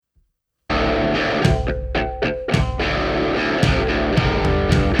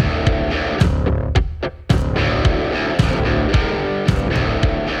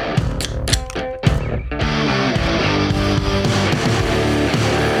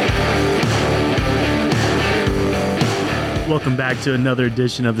Welcome back to another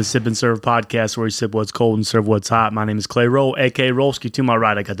edition of the Sip and Serve podcast, where we sip what's cold and serve what's hot. My name is Clay Roll, a.k.a. Rolski. To my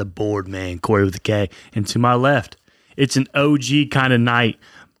right, I got the board man, Corey with a K. And to my left, it's an OG kind of night.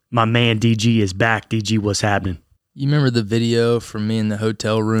 My man DG is back. DG, what's happening? You remember the video from me in the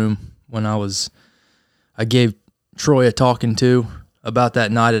hotel room when I gave Troy a talking to about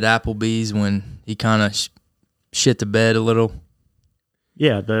that night at Applebee's when he kind of shit the bed a little?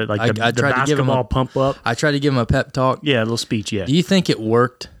 Yeah, the basketball pump up. I tried to give him a pep talk. Yeah, a little speech, yeah. Do you think it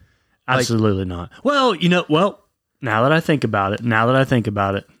worked? Absolutely not. Well, now that I think about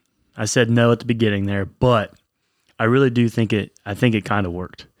it, I said no at the beginning there, but I really do think it kind of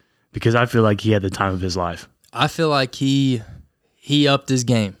worked because I feel like he had the time of his life. I feel like he upped his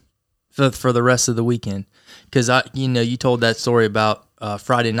game for the rest of the weekend because you told that story about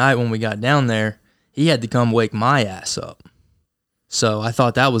Friday night when we got down there. He had to come wake my ass up. So I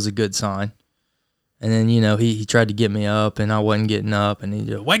thought that was a good sign. And then, he tried to get me up, and I wasn't getting up, and he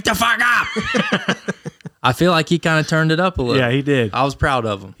just, wake the fuck up! I feel like he kind of turned it up a little. Yeah, he did. I was proud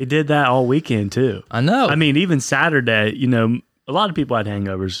of him. He did that all weekend, too. I know. I mean, even Saturday, a lot of people had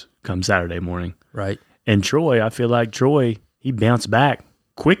hangovers come Saturday morning. Right. And Troy, I feel like he bounced back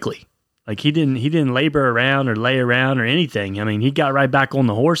quickly. Like, he didn't labor around or lay around or anything. I mean, he got right back on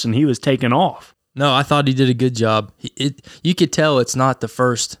the horse, and he was taking off. No, I thought he did a good job. You could tell it's not the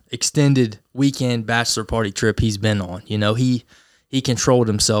first extended weekend bachelor party trip he's been on. He controlled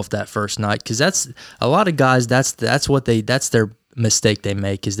himself that first night because that's a lot of guys. That's their mistake they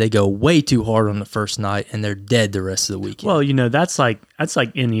make is they go way too hard on the first night and they're dead the rest of the weekend. Well, that's like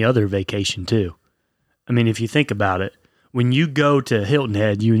any other vacation too. I mean, if you think about it, when you go to Hilton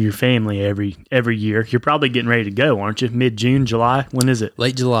Head, you and your family every year, you're probably getting ready to go, aren't you? Mid-June, July? When is it?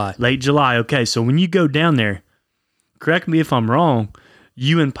 Late July. Late July. Okay, so when you go down there, correct me if I'm wrong,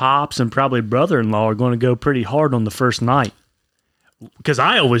 you and Pops and probably brother-in-law are going to go pretty hard on the first night. Because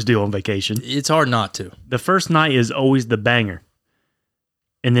I always do on vacation. It's hard not to. The first night is always the banger.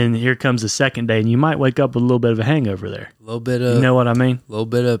 And then here comes the second day, and you might wake up with a little bit of a hangover there. A little bit of... You know what I mean? A little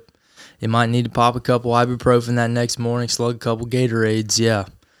bit of... You might need to pop a couple ibuprofen that next morning, slug a couple Gatorades, yeah.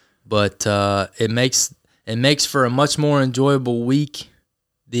 But it makes for a much more enjoyable week,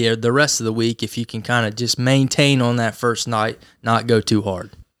 the rest of the week, if you can kind of just maintain on that first night, not go too hard.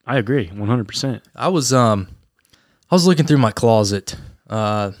 I agree, 100%. I was looking through my closet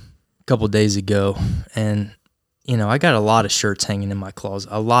a couple days ago, and I got a lot of shirts hanging in my closet.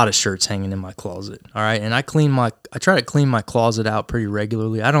 All right, and I try to clean my closet out pretty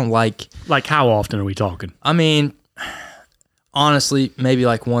regularly. I don't like how often are we talking? I mean, honestly, maybe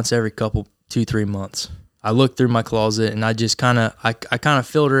like once every 2-3 months. I look through my closet and I just kind of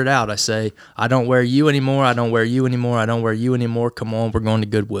filter it out. I say, I don't wear you anymore. I don't wear you anymore. I don't wear you anymore. Come on, we're going to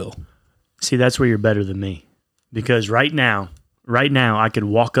Goodwill. See, that's where you're better than me, because right now, I could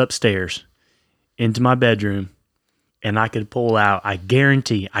walk upstairs into my bedroom. And I could pull out, I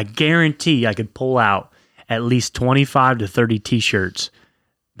guarantee I could pull out at least 25 to 30 T-shirts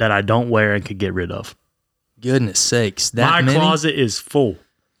that I don't wear and could get rid of. Goodness sakes. My closet is full.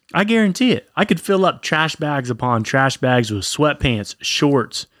 I guarantee it. I could fill up trash bags upon trash bags with sweatpants,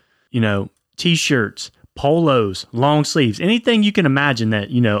 shorts, T-shirts, polos, long sleeves, anything you can imagine that,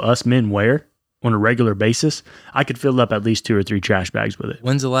 us men wear on a regular basis. I could fill up at least 2 or 3 trash bags with it.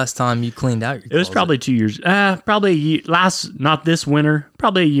 When's the last time you cleaned out your closet? It was probably 2 years. Probably a year, not this winter,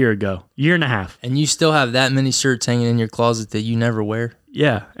 probably a year ago, year and a half. And you still have that many shirts hanging in your closet that you never wear?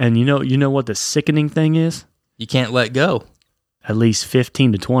 Yeah, and you know what the sickening thing is? You can't let go. At least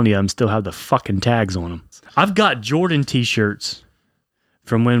 15 to 20 of them still have the fucking tags on them. I've got Jordan T-shirts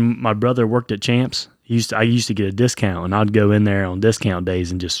from when my brother worked at Champs. I used to get a discount, and I'd go in there on discount days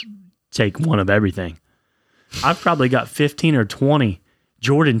and just take one of everything. I've probably got 15 or 20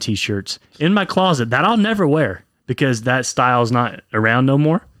 Jordan T-shirts in my closet that I'll never wear because that style's not around no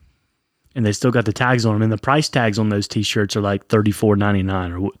more. And they still got the tags on them. And the price tags on those T-shirts are like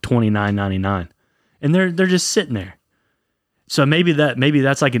 $34.99 or $29.99. And they're just sitting there. So maybe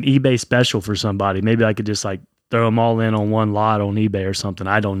that's like an eBay special for somebody. Maybe I could just like throw them all in on one lot on eBay or something.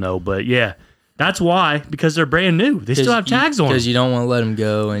 I don't know. But yeah, that's why, because they're brand new. They still have tags on them. Because you don't want to let them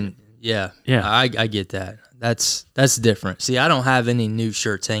go. And yeah, I get that. That's different. See, I don't have any new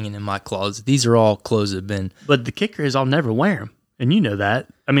shirts hanging in my closet. These are all clothes that have been. But the kicker is I'll never wear them, and you know that.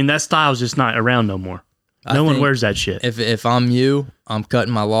 I mean, that style's just not around no more. No one wears that shit. If I'm you, I'm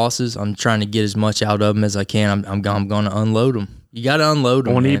cutting my losses. I'm trying to get as much out of them as I can. I'm going to unload them. You got to unload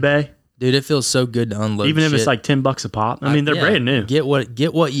them on eBay. Dude, it feels so good to unload. Even if it's like $10 a pop. I mean, they're brand new. Get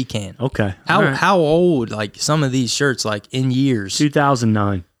what you can. Okay. How old? Like some of these shirts, like in years.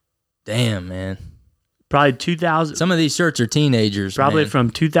 2009. Damn, man. Probably 2000. Some of these shirts are teenagers. Probably man.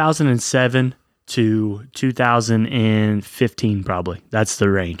 from 2007 to 2015. Probably that's the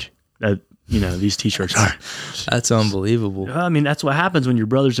range that these T-shirts are. That's unbelievable. I mean, that's what happens when your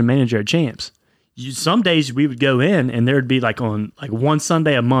brother's a manager at Champs. Some days we would go in and there'd be on one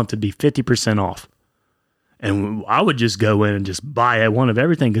Sunday a month it'd be 50% off, and I would just go in and just buy one of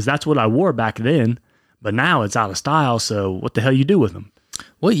everything because that's what I wore back then. But now it's out of style. So what the hell you do with them?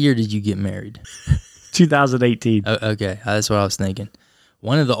 What year did you get married? 2018. Okay, that's what I was thinking.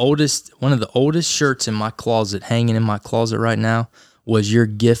 One of the oldest shirts in my closet, hanging in my closet right now, was your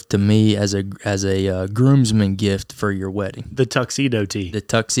gift to me as a groomsman gift for your wedding. The tuxedo tee. The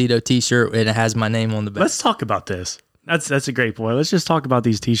tuxedo T-shirt, and it has my name on the back. Let's talk about this. That's a great point. Let's just talk about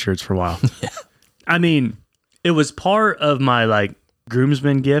these T-shirts for a while. Yeah. I mean, it was part of my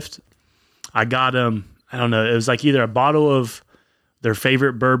groomsman gift. I got them. I don't know. It was either a bottle of their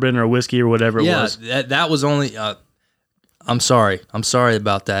favorite bourbon or whiskey or whatever it was. Yeah, that was only. I'm sorry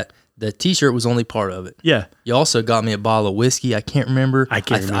about that. The T-shirt was only part of it. Yeah. You also got me a bottle of whiskey. I can't remember. I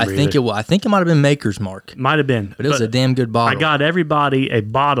can't remember. I think it might have been Maker's Mark. Might have been, but it was a damn good bottle. I got everybody a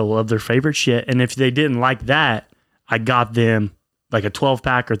bottle of their favorite shit, and if they didn't like that, I got them a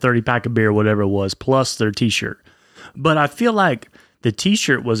 12-pack or 30-pack of beer, whatever it was, plus their T-shirt. But I feel like the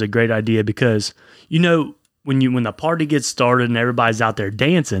T-shirt was a great idea because when the party gets started and everybody's out there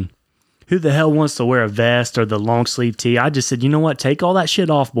dancing, who the hell wants to wear a vest or the long sleeve tee? I just said, you know what? Take all that shit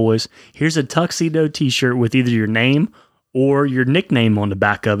off, boys. Here's a tuxedo T-shirt with either your name or your nickname on the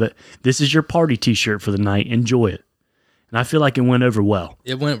back of it. This is your party T-shirt for the night. Enjoy it. And I feel like it went over well.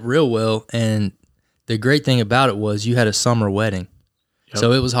 It went real well, and the great thing about it was you had a summer wedding. Yep.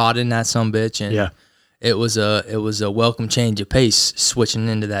 So it was hot in that sumbitch, and it was a welcome change of pace switching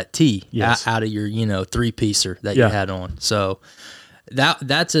into that tee out of your 3-piecer that you had on. So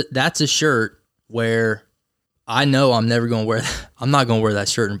that's a shirt where I know I'm never going to wear that. I'm not going to wear that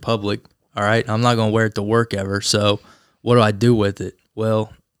shirt in public. All right, I'm not going to wear it to work ever. So what do I do with it?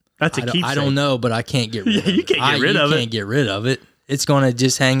 Well, that's a keepsake. I don't know, but I can't get rid of it. You can't get rid of it. You can't get rid of it. It's going to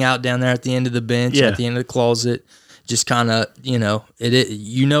just hang out down there at the end of the bench, at the end of the closet. Just kind of,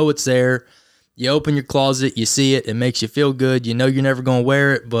 it's there. You open your closet, you see it, it makes you feel good. You know you're never going to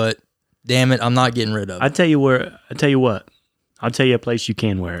wear it, but damn it, I'm not getting rid of it. I tell you what. I'll tell you a place you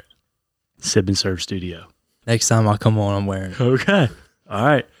can wear it. Sip and Serve Studio. Next time I come on, I'm wearing it. Okay. All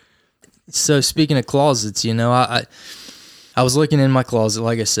right. So speaking of closets, I was looking in my closet,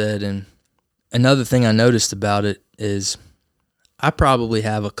 like I said, and another thing I noticed about it is I probably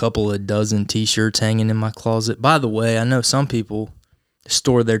have a couple of dozen T-shirts hanging in my closet. By the way, I know some people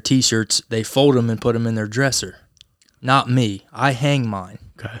store their T-shirts, they fold them and put them in their dresser. Not me. I hang mine.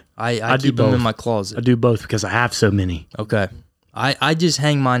 Okay. I keep them in my closet. I do both because I have so many. Okay. I just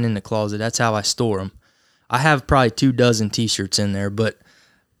hang mine in the closet. That's how I store them. I have probably 24 T-shirts in there, but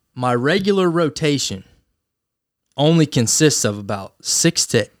my regular rotation only consists of about 6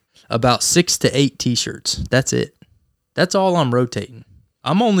 to 8 T-shirts. That's it. That's all I'm rotating.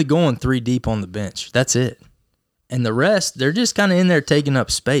 I'm only going 3 deep on the bench. That's it. And the rest, they're just kind of in there taking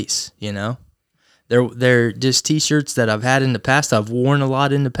up space, They're just T-shirts that I've had in the past. I've worn a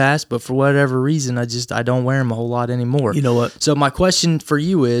lot in the past, but for whatever reason, I don't wear them a whole lot anymore. You know what? So my question for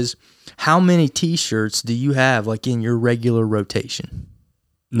you is, how many T-shirts do you have in your regular rotation?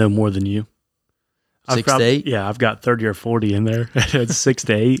 No more than you. 6 to 8? Yeah, I've got 30 or 40 in there. It's 6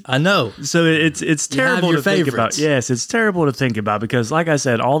 to 8. I know. So it's terrible to think about. Yes, it's terrible to think about because, like I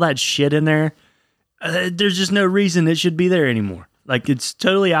said, all that shit in there, there's just no reason it should be there anymore. It's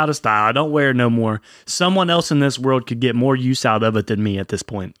totally out of style. I don't wear it no more. Someone else in this world could get more use out of it than me at this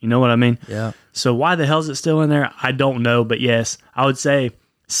point. You know what I mean? Yeah. So why the hell is it still in there? I don't know. But yes, I would say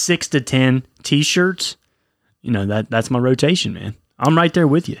 6 to 10 T-shirts. That's my rotation, man. I'm right there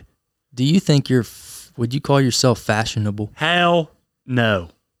with you. Do you think would you call yourself fashionable? Hell no.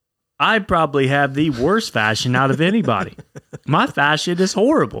 I probably have the worst fashion out of anybody. My fashion is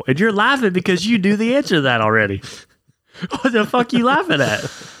horrible. And you're laughing because you knew the answer to that already. What the fuck you laughing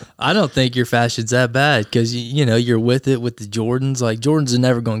at? I don't think your fashion's that bad because, you're with it with the Jordans. Jordans are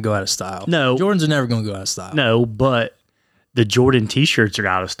never going to go out of style. No. Jordans are never going to go out of style. No, but the Jordan T-shirts are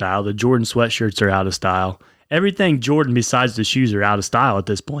out of style. The Jordan sweatshirts are out of style. Everything Jordan besides the shoes are out of style at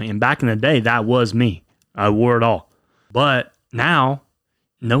this point. And back in the day, that was me. I wore it all. But now,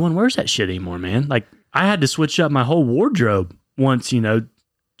 no one wears that shit anymore, man. I had to switch up my whole wardrobe once,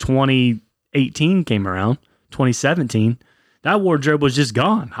 2018 came around. 2017, that wardrobe was just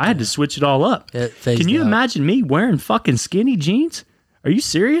gone. I had to switch it all up. Can you imagine me wearing fucking skinny jeans? Are you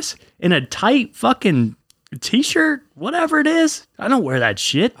serious? In a tight fucking T-shirt, whatever it is. I don't wear that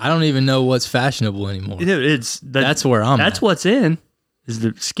shit. I don't even know what's fashionable anymore. Dude, That's where I'm That's at. what's in. Is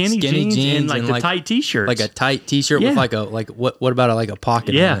the skinny jeans and like the tight T-shirts. Like a tight T-shirt with what about a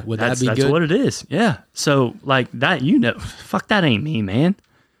pocket on it? Would that be good? That's what it is. Yeah. So like that, fuck, that ain't me, man.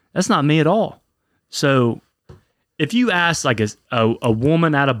 That's not me at all. So if you ask like a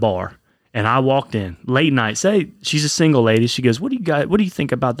woman at a bar and I walked in late night, say she's a single lady, she goes, what do you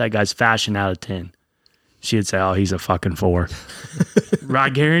think about that guy's fashion out of 10? She'd say, oh, he's a fucking 4. I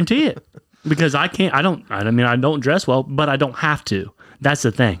guarantee it. Because I don't dress well, but I don't have to. That's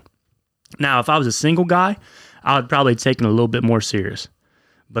the thing. Now, if I was a single guy, I would probably take it a little bit more serious.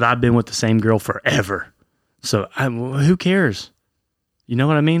 But I've been with the same girl forever. So who cares? You know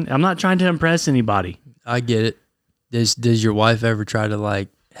what I mean? I'm not trying to impress anybody. I get it. Does your wife ever try to like,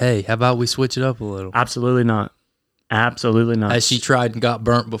 hey, how about we switch it up a little? Absolutely not. Absolutely not. Has she tried and got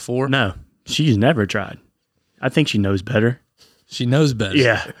burnt before? No, she's never tried. I think she knows better. She knows better.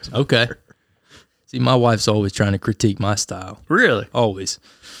 Yeah. Okay. See, my wife's always trying to critique my style. Really? Always.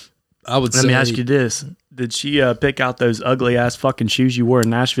 I would say. Let me ask you this. Did she pick out those ugly ass fucking shoes you wore in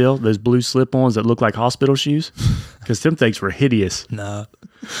Nashville? Those blue slip-ons that look like hospital shoes? Because them things were hideous. No,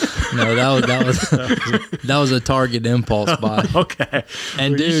 that was a Target impulse buy. Okay.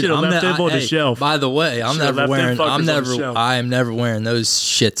 And well, dude, on the shelf. By the way, I am never wearing those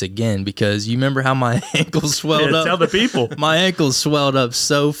shits again because you remember how my ankles swelled up? Tell the people. My ankles swelled up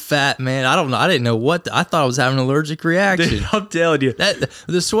so fat, man. I don't know. I didn't know I thought I was having an allergic reaction. Dude, I'm telling you.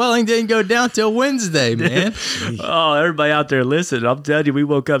 The swelling didn't go down till Wednesday, man. Oh, everybody out there, listen. I'm telling you, we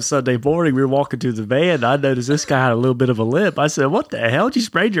woke up Sunday morning. We were walking to the van. And I noticed this guy had a little bit of a limp. I said, what the hell? Did you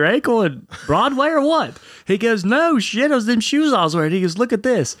sprain your ankle in Broadway or what? He goes, no, shit. It was them shoes I was wearing. He goes, look at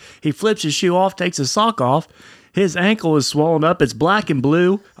this. He flips his shoe off, takes his sock off. His ankle is swollen up. It's black and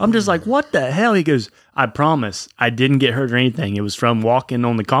blue. I'm just like, what the hell? He goes, I promise I didn't get hurt or anything. It was from walking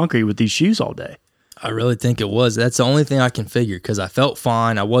on the concrete with these shoes all day. I really think it was. That's the only thing I can figure because I felt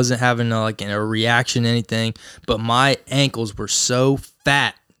fine. I wasn't having a reaction to anything, but my ankles were so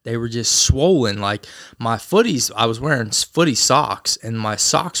fat. They were just swollen. Like my footies, I was wearing footy socks and my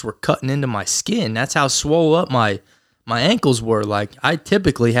socks were cutting into my skin. That's how swole up my ankles were. Like I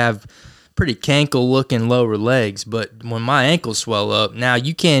typically have pretty cankle looking lower legs, but when my ankles swell up, now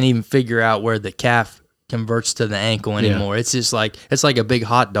you can't even figure out where the calf converts to the ankle anymore. Yeah. It's just like it's like a big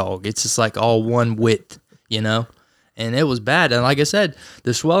hot dog. It's just like all one width, and it was bad. And like I said,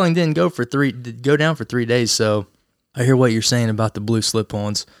 the swelling didn't go down for 3 days. So I hear what you're saying about the blue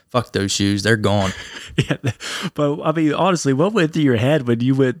slip-ons. Fuck those shoes. They're gone. Yeah, but I mean, honestly, what went through your head when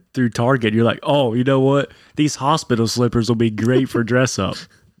you went through Target? You're like, oh, you know what? These hospital slippers will be great for dress up.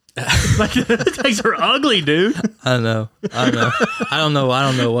 Like those things are ugly, dude. I know. I don't know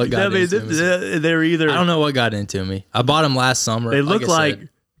what got into me. They're either. I don't know what got into me. I bought them last summer. They look like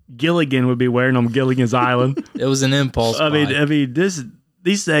Gilligan would be wearing them. Gilligan's Island. It was an impulse. I mean,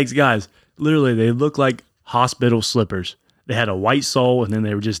 these things, guys. Literally, they look like hospital slippers. They had a white sole and then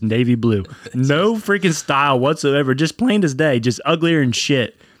they were just navy blue. No freaking style whatsoever. Just plain as day. Just uglier and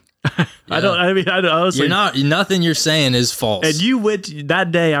shit. Yeah. I honestly, nothing you're saying is false. And you went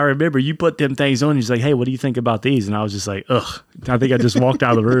that day. I remember you put them things on. He's like, "Hey, what do you think about these?" And I was just like, "Ugh." I think I just walked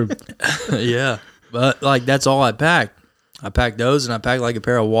out of the room. Yeah, but like that's all I packed. I packed those and I packed like a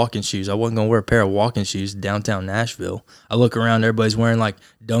pair of walking shoes. I wasn't gonna wear a pair of walking shoes downtown Nashville. I look around, everybody's wearing like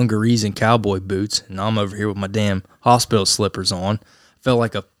dungarees and cowboy boots, and I'm over here with my damn hospital slippers on. Felt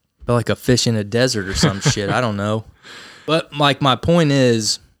like a fish in a desert or some shit. I don't know. But like my point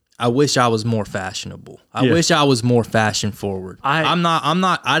is, I wish I was more fashionable. I wish I was more fashion forward. I'm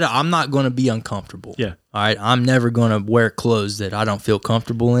not going to be uncomfortable. Yeah. All right. I'm never going to wear clothes that I don't feel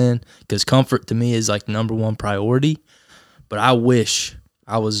comfortable in because comfort to me is like the number one priority. But I wish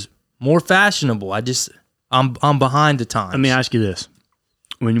I was more fashionable. I'm behind the times. Let me ask you this: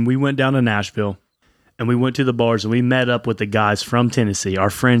 when we went down to Nashville and we went to the bars and we met up with the guys from Tennessee, our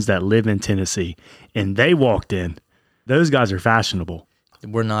friends that live in Tennessee, and they walked in, those guys are fashionable.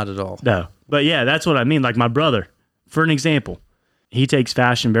 We're not at all. No. But yeah, that's what I mean. Like my brother, for an example, he takes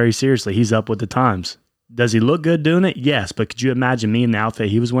fashion very seriously. He's up with the times. Does he look good doing it? Yes. But could you imagine me in the outfit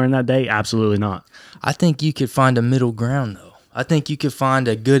he was wearing that day? Absolutely not. I think you could find a middle ground, though. I think you could find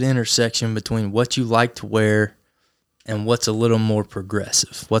a good intersection between what you like to wear and what's a little more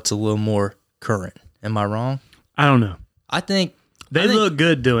progressive, what's a little more current. Am I wrong? I don't know. I think They look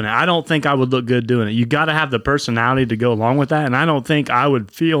good doing it. I don't think I would look good doing it. You got to have the personality to go along with that. And I don't think I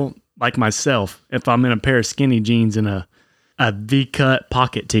would feel like myself if I'm in a pair of skinny jeans and a V-cut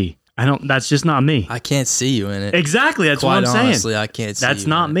pocket tee. That's just not me. I can't see you in it. Exactly. That's what I'm saying. Honestly, I can't see That's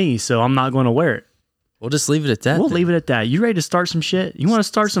not me, so I'm not going to wear it. We'll just leave it at that. We'll leave it at that. You ready to start some shit? You want to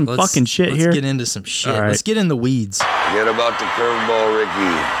start some fucking shit here? Let's get into some shit. All right. Let's get in the weeds. Forget about the curveball,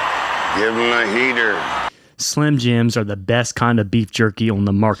 Ricky. Give him a heater. Slim Jims are the best kind of beef jerky on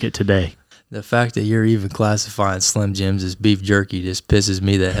the market today. The fact that you're even classifying Slim Jims as beef jerky just pisses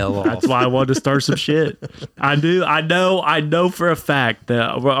me the hell off. That's why I wanted to start some shit. I do. I know for a fact that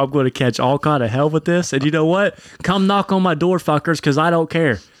I'm going to catch all kind of hell with this. And you know what? Come knock on my door, fuckers, because I don't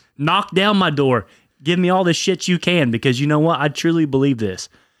care. Knock down my door. Give me all the shit you can, because you know what? I truly believe this.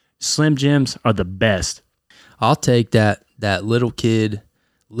 Slim Jims are the best. I'll take that little kid,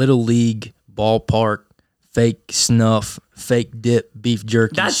 little league, ballpark, fake snuff, fake dip beef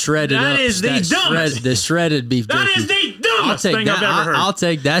jerky. That shredded up. That is the dumbest. The shredded beef jerky. That is the dumbest thing I've ever heard. I'll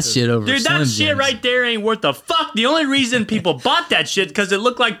take that shit over Dude, Slim that Jims. shit right there ain't worth a fuck. The only reason people bought that shit because it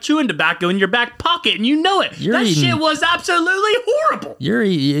looked like chewing tobacco in your back pocket, and you know it. Shit was absolutely horrible. You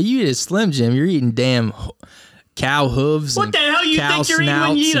eat a Slim Jim, you're eating damn cow hooves. What the hell you think you're eating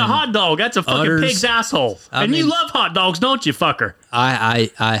when you eat a hot dog? That's a fucking udders. pig's asshole. And you love hot dogs, don't you, fucker? I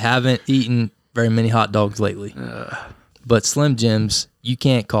haven't eaten very many hot dogs lately. But Slim Jims, you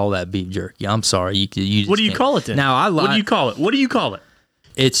can't call that beef jerky. I'm sorry. You just What do you can't. call it then? Now What do you call it? What do you call it?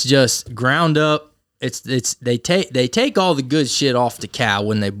 It's just ground up. They take all the good shit off the cow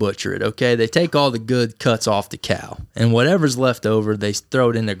when they butcher it. Okay, they take all the good cuts off the cow, and whatever's left over, they throw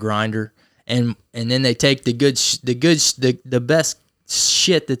it in the grinder, and then they take the best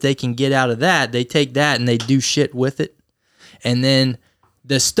shit that they can get out of that. They take that and they do shit with it, and then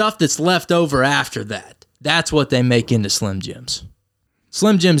the stuff that's left over after that, that's what they make into Slim Jims.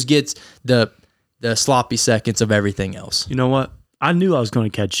 Slim Jims gets the sloppy seconds of everything else. You know what? I knew I was going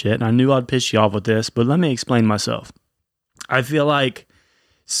to catch shit, and I knew I'd piss you off with this, but let me explain myself. I feel like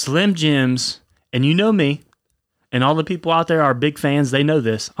Slim Jims, and you know me, and all the people out there are big fans, they know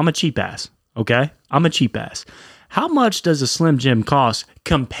this. I'm a cheap ass, okay? I'm a cheap ass. How much does a Slim Jim cost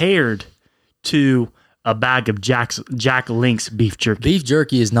compared to a bag of Jack Link's beef jerky? Beef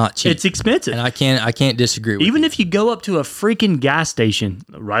jerky is not cheap. It's expensive. And I can't disagree with Even you. if you go up to a freaking gas station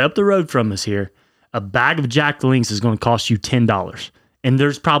right up the road from us here, a bag of Jack Links is going to cost you $10. And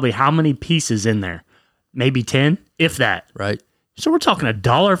there's probably how many pieces in there? Maybe 10, if that. Right. So we're talking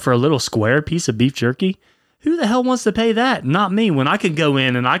 $1 for a little square piece of beef jerky? Who the hell wants to pay that? Not me. When I can go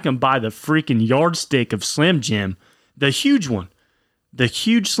in and I can buy the freaking yardstick of Slim Jim, the huge one, the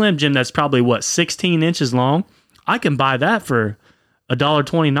huge Slim Jim that's probably, 16 inches long? I can buy that for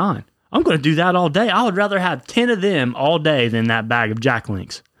 $1.29. I'm going to do that all day. I would rather have 10 of them all day than that bag of Jack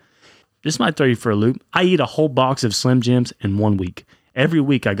Links. This might throw you for a loop. I eat a whole box of Slim Jims in 1 week. Every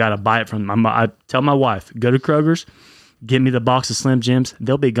week I got to buy it from I tell my wife, go to Kroger's, get me the box of Slim Jims.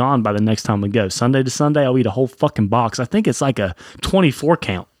 They'll be gone by the next time we go. Sunday to Sunday, I'll eat a whole fucking box. I think it's like a 24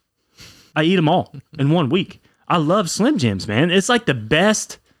 count. I eat them all in 1 week. I love Slim Jims, man. It's like the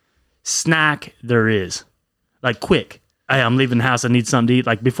best snack there is. Like quick. Hey, I'm leaving the house. I need something to eat.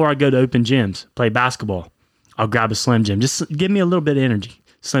 Like before I go to open gyms, play basketball, I'll grab a Slim Jim. Just give me a little bit of energy.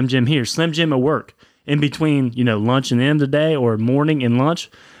 Slim Jim here, Slim Jim at work. In between, lunch and the end of the day or morning and lunch,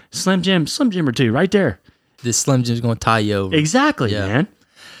 Slim Jim or two right there. This Slim Jim's going to tie you over. Exactly, Yeah. man.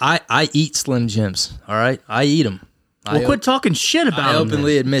 I eat Slim Jims, all right? I eat them. Well, quit talking shit about I them.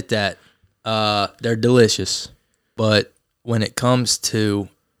 openly admit that. They're delicious. But when it comes to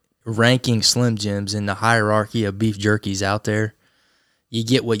ranking Slim Jims in the hierarchy of beef jerkies out there, you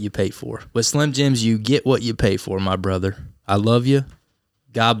get what you pay for. With Slim Jims, you get what you pay for, my brother. I love you.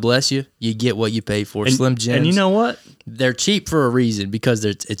 God bless you. You get what you pay for. Slim Jims. And you know what? They're cheap for a reason because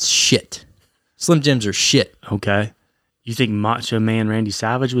it's shit. Slim Jims are shit. Okay. You think Macho Man Randy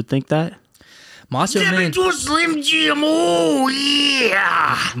Savage would think that? Macho Man Slim Jim. Oh,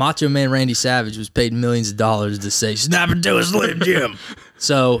 yeah. Macho Man Randy Savage was paid millions of dollars to say snap into a Slim Jim.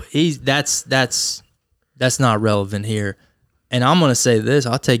 So that's not relevant here. And I'm gonna say this.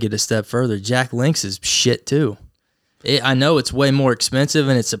 I'll take it a step further. Jack Link's is shit too. I know it's way more expensive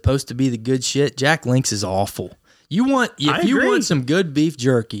and it's supposed to be the good shit. Jack Link's is awful. If you want some good beef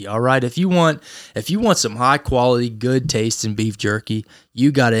jerky, all right. If you want some high quality, good tasting beef jerky,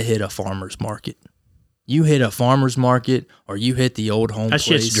 you got to hit a farmer's market. You hit a farmer's market, or you hit the old home place.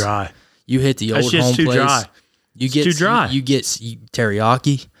 That shit's dry. You hit the old home too place. Dry. It's too dry. You get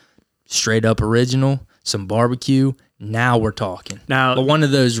teriyaki, straight up original, some barbecue. Now we're talking. But one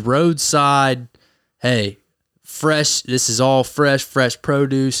of those roadside, hey, fresh. This is all fresh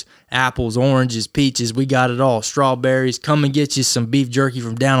produce. Apples, oranges, peaches. We got it all. Strawberries. Come and get you some beef jerky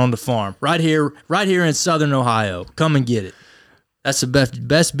from down on the farm. Right here in Southern Ohio. Come and get it. That's the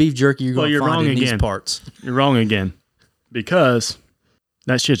best beef jerky you're going to find in these parts. You're wrong again. Because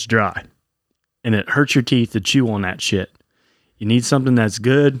that shit's dry. and it hurts your teeth to chew on that shit. You need something that's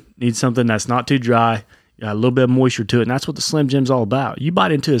good, need something that's not too dry, got a little bit of moisture to it, and that's what the Slim Jim's all about. You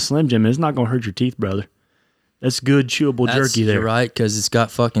bite into a Slim Jim, and it's not going to hurt your teeth, brother. That's good chewable jerky there. You're right, because it's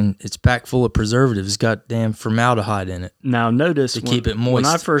got it's packed full of preservatives. It's got damn formaldehyde in it. Now notice, keep it moist. When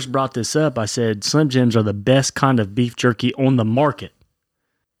I first brought this up, I said Slim Jims are the best kind of beef jerky on the market.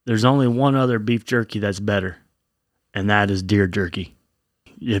 There's only one other beef jerky that's better, and that is deer jerky.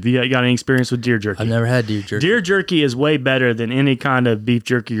 Have you got any experience with deer jerky? I've never had deer jerky. Deer jerky is way better than any kind of beef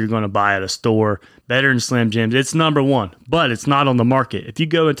jerky you're going to buy at a store. Better than Slim Jims. It's number one, but it's not on the market. If you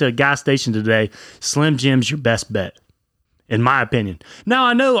go into a gas station today, Slim Jim's your best bet, in my opinion. Now,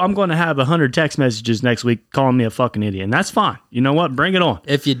 I know I'm going to have 100 text messages next week calling me a fucking idiot, and that's fine. You know what? Bring it on.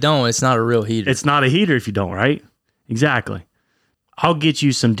 If you don't, it's not a real heater. It's not a heater if you don't, right? Exactly. I'll get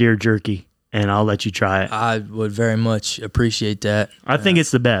you some deer jerky, and I'll let you try it. I would very much appreciate that. I think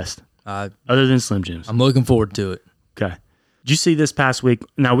it's the best, other than Slim Jims. I'm looking forward to it. Okay. Did you see this past week?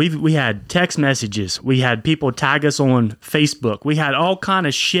 Now, we had text messages. We had people tag us on Facebook. We had all kind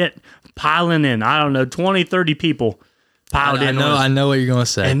of shit piling in. I don't know, 20, 30 people piled in. I know what you're going to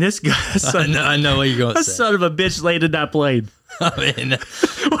say. And this guy, I know what you're going to say. Son of a bitch landed that plane. I mean,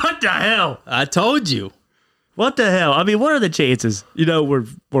 what the hell? I told you. What the hell? I mean, what are the chances? You know,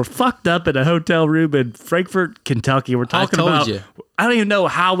 we're fucked up in a hotel room in Frankfort, Kentucky. We're talking about. You. I don't even know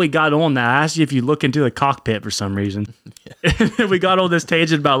how we got on that. I asked you if you look into the cockpit for some reason. And we got on this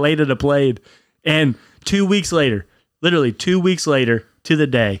tangent about landing a plane. And 2 weeks later, literally 2 weeks later to the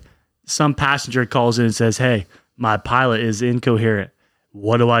day, some passenger calls in and says, "Hey, my pilot is incoherent.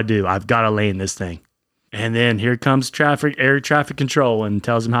 What do? I've got to land this thing." And then here comes air traffic control and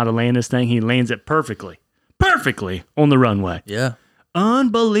tells him how to land this thing. He lands it perfectly on the runway. Yeah.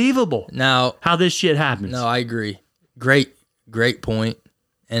 Unbelievable. Now, how this shit happens. No, I agree. Great point.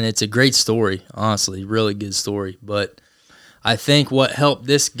 And it's a great story, honestly, really good story. But I think what helped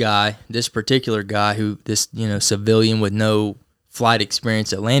this particular guy this civilian with no flight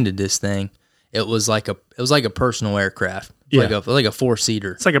experience that landed this thing, it was like a personal aircraft. Yeah. Like a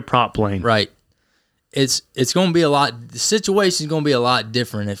 4-seater. It's like a prop plane. Right. It's going to be the situation is going to be a lot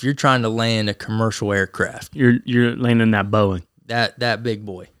different if you're trying to land a commercial aircraft. You're landing that Boeing. That big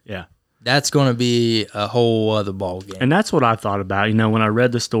boy. Yeah. That's going to be a whole other ball game. And that's what I thought about. You know, when I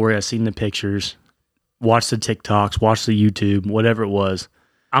read the story, I seen the pictures, watched the TikToks, watched the YouTube, whatever it was.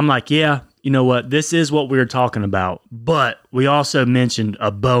 I'm like, yeah, you know what? This is what we were talking about. But we also mentioned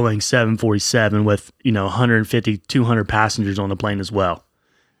a Boeing 747 with, 150, 200 passengers on the plane as well.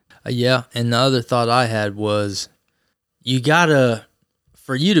 Yeah, and the other thought I had was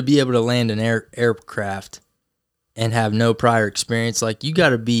for you to be able to land an aircraft and have no prior experience, like you got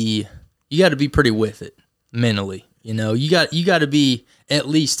to be pretty with it mentally. You got to be at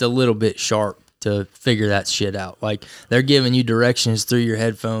least a little bit sharp to figure that shit out. Like they're giving you directions through your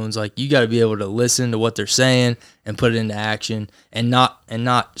headphones. Like you got to be able to listen to what they're saying and put it into action and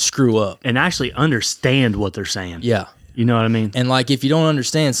not screw up and actually understand what they're saying. Yeah. You know what I mean? And like if you don't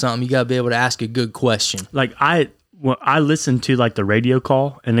understand something, you got to be able to ask a good question. Like I listened to like the radio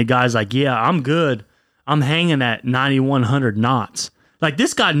call and the guy's like, "Yeah, I'm good. I'm hanging at 9,100 knots." Like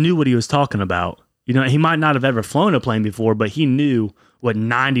this guy knew what he was talking about. He might not have ever flown a plane before, but he knew what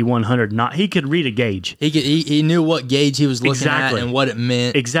 9,100 knots. He could read a gauge. He knew what gauge he was looking at and what it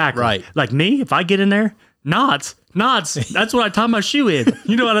meant. Exactly. Right. Like me, if I get in there, knots. That's what I tie my shoe in.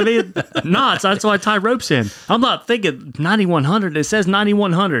 You know what I mean? Knots. That's what I tie ropes in. I'm not thinking 9,100. It says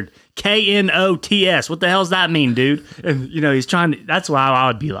 9,100. KNOTS. What the hell's that mean, dude? And he's trying to. That's how I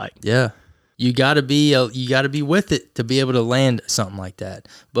would be like. Yeah. You gotta be with it to be able to land something like that.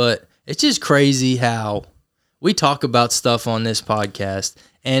 But it's just crazy how we talk about stuff on this podcast,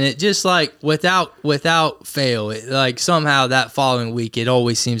 and it just like without fail, like somehow that following week, it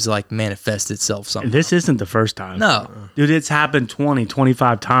always seems to like manifest itself somehow. This isn't the first time. No. Dude, it's happened 20,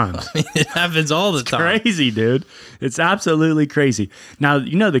 25 times. I mean, it happens all the time. Crazy, dude. It's absolutely crazy. Now,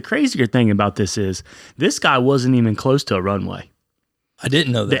 the crazier thing about this is this guy wasn't even close to a runway. I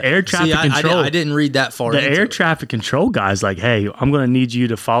didn't know that. The air traffic control. I didn't read that far. The air traffic control guy's like, "Hey, I'm going to need you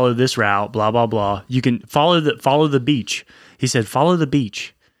to follow this route, blah, blah, blah. You can follow the beach." He said, "Follow the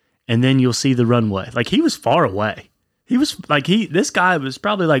beach, and then you'll see the runway." Like, he was far away. He was like, this guy was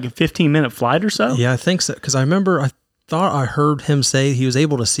probably like a 15-minute flight or so. Yeah, I think so. Because I remember, I thought I heard him say he was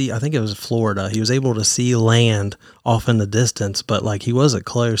able to see, I think it was Florida, he was able to see land off in the distance, but like he wasn't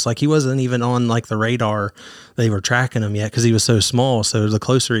close. Like he wasn't even on like the radar. They were tracking him yet because he was so small. So the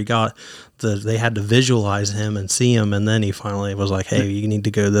closer he got, they had to visualize him and see him. And then he finally was like, hey, you need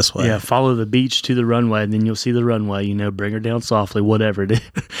to go this way. Yeah, follow the beach to the runway, and then you'll see the runway, bring her down softly, whatever it is.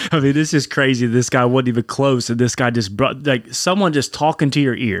 I mean, it's just crazy. This guy wasn't even close, and this guy just brought, like, someone just talking to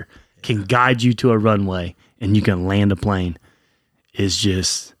your ear can guide you to a runway, and you can land a plane. Is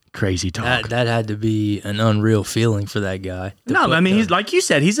just crazy talk. That had to be an unreal feeling for that guy. No, I mean, he's like you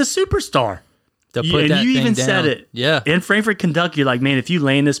said, he's a superstar. To put that you thing even down. said it. Yeah. In Frankfurt, Kentucky, you're like, man, if you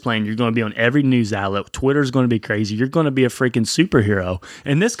land this plane, you're going to be on every news outlet. Twitter's going to be crazy. You're going to be a freaking superhero.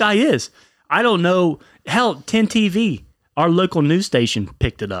 And this guy is. I don't know. Hell, 10 TV, our local news station,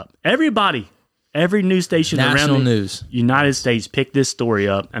 picked it up. Everybody, every news station National around the news. United States picked this story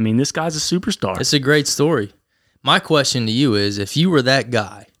up. I mean, this guy's a superstar. It's a great story. My question to you is, if you were that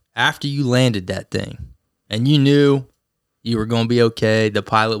guy, after you landed that thing, and you knew you were going to be okay, the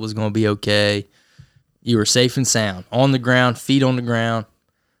pilot was going to be okay, you were safe and sound, on the ground, feet on the ground,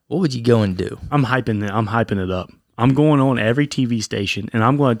 what would you go and do? I'm hyping it up. I'm going on every TV station, and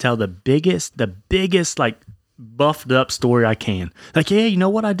I'm going to tell the biggest, like, buffed up story I can. Like, yeah, you know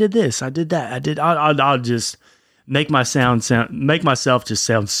what? I did this. I did that. I'll just make myself just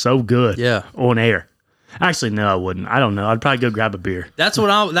sound so good. Yeah. On air. Actually, no, I wouldn't. I don't know. I'd probably go grab a beer. That's what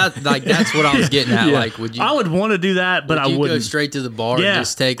I was getting at. Yeah. Like, would you? I would want to do that, but I would you wouldn't. go straight to the bar Yeah. and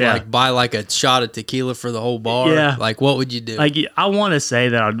just take Yeah. buy a shot of tequila for the whole bar? Yeah. Like, what would you do? Like, I want to say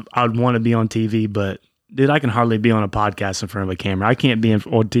that I'd want to be on TV, but dude, I can hardly be on a podcast in front of a camera. I can't be on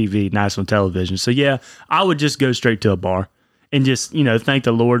TV, national television. So yeah, I would just go straight to a bar and just, thank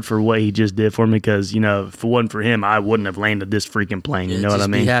the Lord for what he just did for me. Because, if it wasn't for him, I wouldn't have landed this freaking plane. You know what I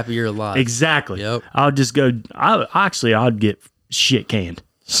mean? Be happy you're alive. Exactly. Yep. I'll just go, I'd get shit canned.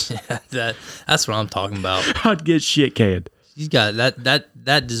 That's what I'm talking about. I'd get shit canned. He's got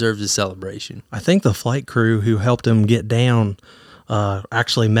that deserves a celebration. I think the flight crew who helped him get down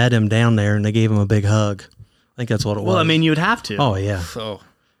actually met him down there and they gave him a big hug. I think that's what it was. Well, I mean, you'd have to. Oh, yeah. Oh,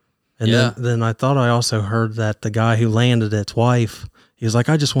 And yeah. then I thought I also heard that the guy who landed it's wife, he was like,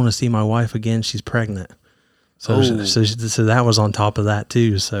 I just want to see my wife again. She's pregnant. So that was on top of that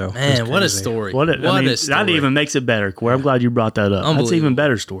too. So it was man, what a crazy. story! a story. That even makes it better, Corey. I'm glad you brought that up. That's an even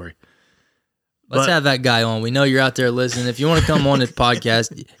better story. Let's have that guy on. We know you're out there listening. If you want to come on this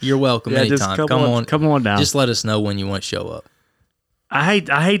podcast, you're welcome anytime. Just come on down. Just let us know when you want to show up. I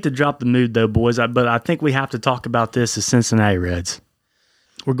hate to drop the mood though, boys, but I think we have to talk about this as Cincinnati Reds.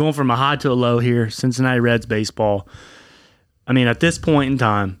 We're going from a high to a low here. Cincinnati Reds baseball. I mean, at this point in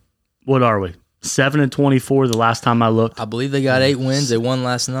time, what are we? 7-24 the last time I looked. I believe they got 8 wins. They won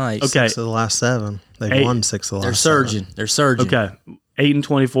last night. Okay. 6 of the last 7. They've won 6 of the last They're surging. Okay.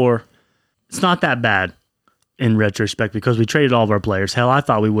 8-24. It's not that bad in retrospect because we traded all of our players. Hell, I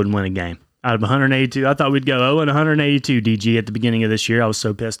thought we wouldn't win a game. Out of 182, I thought we'd go 0-182 DG at the beginning of this year. I was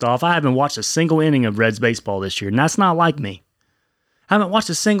so pissed off. I haven't watched a single inning of Reds baseball this year, and that's not like me. I haven't watched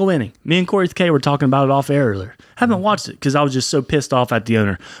a single inning. Me and Corey K were talking about it off air earlier. Haven't watched it because I was just so pissed off at the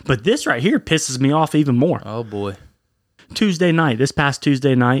owner. But this right here pisses me off even more. Oh, boy. This past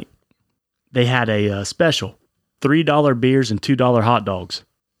Tuesday night, they had a special. $3 beers and $2 hot dogs.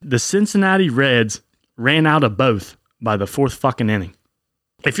 The Cincinnati Reds ran out of both by the 4th fucking inning.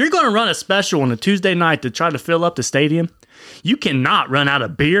 If you're going to run a special on a Tuesday night to try to fill up the stadium, you cannot run out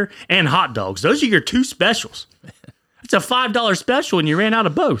of beer and hot dogs. Those are your 2 specials. It's a $5 special and you ran out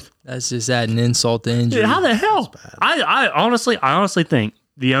of both. That's just adding insult to injury. Dude, how the hell? I honestly think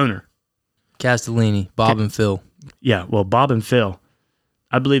the owner, Castellini, Bob and Phil. yeah, well, Bob and Phil,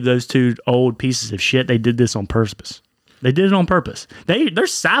 I believe those 2 old pieces of shit, they did this on purpose. They did it on purpose. They're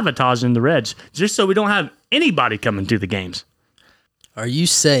sabotaging the Reds just so we don't have anybody coming to the games. Are you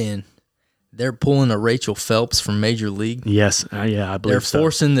saying they're pulling a Rachel Phelps from Major League? Yes, yeah, I believe They're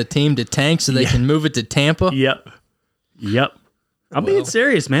forcing the team to tank so they can move it to Tampa? Yep. I'm being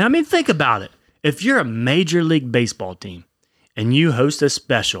serious, man. I mean, think about it. If you're a Major League Baseball team and you host a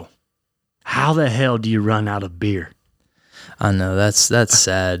special, how the hell do you run out of beer? I know, that's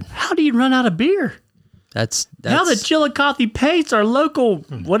sad. How do you run out of beer? That's Now the Chillicothe Pates, our local,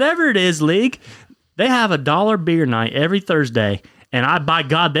 whatever it is, league, they have $1 beer night every Thursday, and by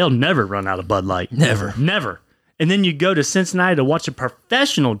God, they'll never run out of Bud Light. Never. And then you go to Cincinnati to watch a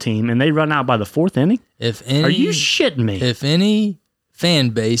professional team, and they run out by the 4th inning? Are you shitting me? If any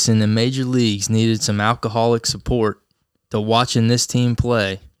fan base in the major leagues needed some alcoholic support to watching this team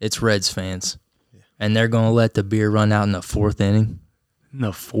play, it's Reds fans. And they're going to let the beer run out in the 4th inning? In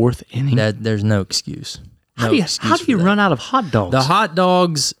the 4th inning? There's no excuse. How do you run out of hot dogs? The hot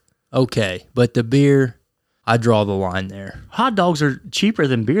dogs, okay, but the beer, I draw the line there. Hot dogs are cheaper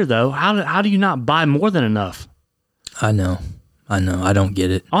than beer, though. How do you not buy more than enough? I know. I don't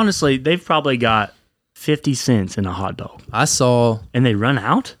get it. Honestly, they've probably got 50 cents in a hot dog. And they run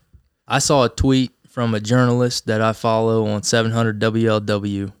out? I saw a tweet from a journalist that I follow on 700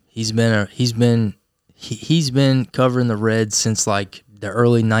 WLW. He's been covering the Reds since like the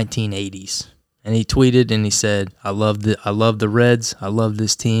early 1980s. And he tweeted and he said, I love the Reds. I love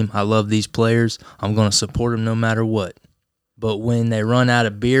this team. I love these players. I'm going to support them no matter what. But when they run out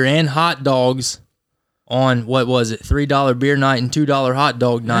of beer and hot dogs on, what was it, $3 beer night and $2 hot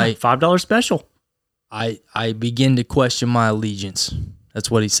dog night. $5 special. I begin to question my allegiance. That's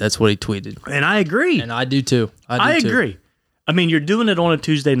what he tweeted. And I agree. And I do too. I agree. I mean, you're doing it on a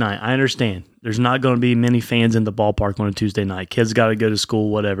Tuesday night. I understand. There's not going to be many fans in the ballpark on a Tuesday night. Kids got to go to school,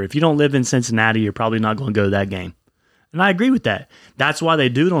 whatever. If you don't live in Cincinnati, you're probably not going to go to that game. And I agree with that. That's why they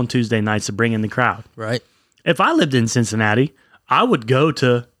do it on Tuesday nights to bring in the crowd. Right. If I lived in Cincinnati, I would go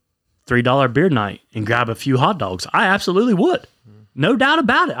to $3 beer night and grab a few hot dogs. I absolutely would. No doubt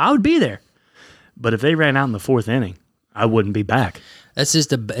about it. I would be there. But if they ran out in the fourth inning, I wouldn't be back. That's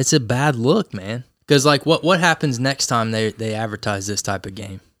just it's a bad look, man. Because like what happens next time they advertise this type of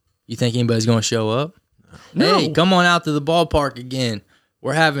game? You think anybody's going to show up? No. Hey, come on out to the ballpark again.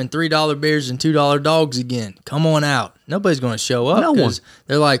 We're having $3 beers and $2 dogs again. Come on out. Nobody's going to show up. No one.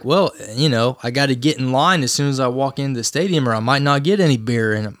 They're like, well, I got to get in line as soon as I walk into the stadium, or I might not get any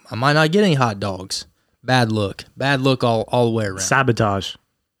beer and I might not get any hot dogs. Bad look. Bad look all the way around. Sabotage.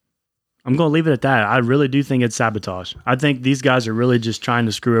 I'm going to leave it at that. I really do think it's sabotage. I think these guys are really just trying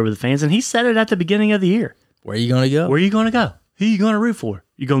to screw over the fans. And he said it at the beginning of the year. Where are you going to go? Where are you going to go? Who are you going to root for?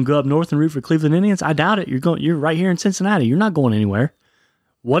 You going to go up north and root for Cleveland Indians? I doubt it. You're right here in Cincinnati. You're not going anywhere.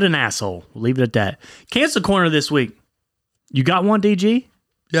 What an asshole. We'll leave it at that. Cancel corner this week. You got one, DG?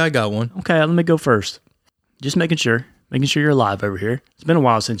 Yeah, I got one. Okay, let me go first. Just making sure you're alive over here. It's been a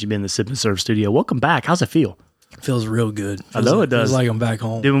while since you've been in the Sip and Serve studio. Welcome back. How's it feel? Feels real good. I know it does. Feels like I'm back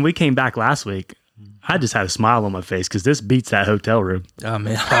home. Dude, when we came back last week, I just had a smile on my face because this beats that hotel room. Oh,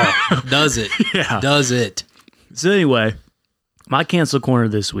 man. Does it? Yeah. Does it? So anyway, my cancel corner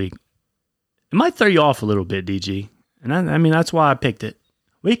this week, it might throw you off a little bit, DG. And I mean, that's why I picked it.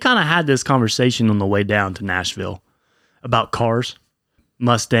 We kind of had this conversation on the way down to Nashville about cars,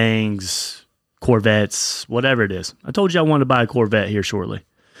 Mustangs, Corvettes, whatever it is. I told you I wanted to buy a Corvette here shortly.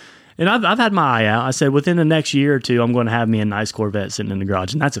 And I've had my eye out. I said within the next year or two, I'm going to have me a nice Corvette sitting in the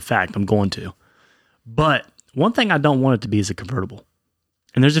garage. And that's a fact. I'm going to. But one thing I don't want it to be is a convertible.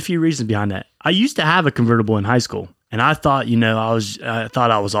 And there's a few reasons behind that. I used to have a convertible in high school. And I thought, I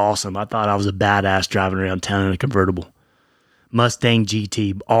thought I was awesome. I thought I was a badass driving around town in a convertible. Mustang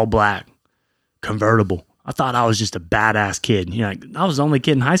GT, all black, convertible. I thought I was just a badass kid. I was the only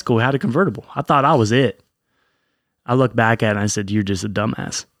kid in high school who had a convertible. I thought I was it. I look back at it and I said, you're just a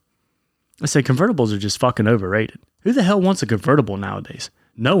dumbass. I said, convertibles are just fucking overrated. Who the hell wants a convertible nowadays?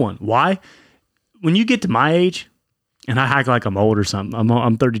 No one. Why? When you get to my age, and I act like I'm old or something,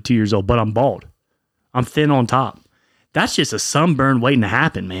 I'm 32 years old, but I'm bald. I'm thin on top. That's just a sunburn waiting to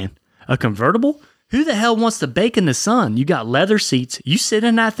happen, man. A convertible? Who the hell wants to bake in the sun? You got leather seats. You sit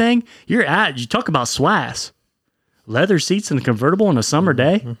in that thing, you talk about swass. Leather seats in a convertible on a summer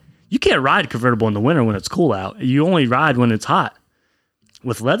day? You can't ride a convertible in the winter when it's cool out. You only ride when it's hot.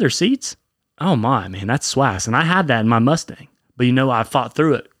 With leather seats? Oh my, man, that's swass. And I had that in my Mustang. But I fought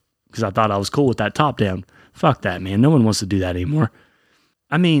through it because I thought I was cool with that top down. Fuck that, man. No one wants to do that anymore.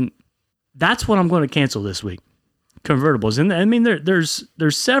 I mean, that's what I'm going to cancel this week. Convertibles. And I mean, there's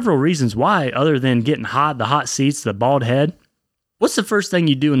several reasons why, other than getting hot, the hot seats, the bald head. What's the first thing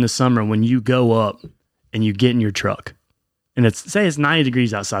you do in the summer when you go up and you get in your truck? And say it's 90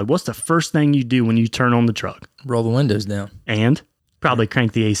 degrees outside. What's the first thing you do when you turn on the truck? Roll the windows down. And probably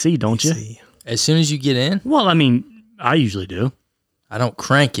crank the AC, don't you? As soon as you get in? Well, I mean, I usually do. I don't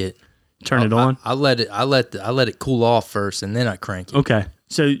crank it. Turn it on. I let it cool off first, and then I crank it. Okay,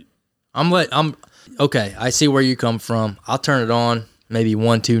 so okay. I see where you come from. I'll turn it on, maybe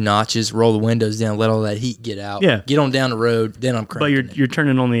 1-2 notches, roll the windows down, let all that heat get out. Yeah. Get on down the road, then I'm cranking. But you're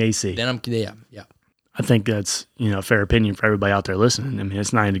turning on the AC. Then yeah. I think that's a fair opinion for everybody out there listening. I mean,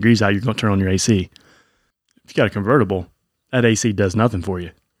 it's 90 degrees out. You're going to turn on your AC. If you got a convertible, that AC does nothing for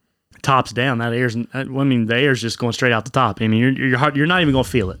you. Top's down. The air's just going straight out the top. I mean, you're not even going to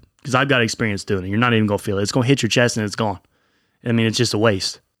feel it because I've got experience doing it. You're not even going to feel it. It's going to hit your chest and it's gone. I mean, it's just a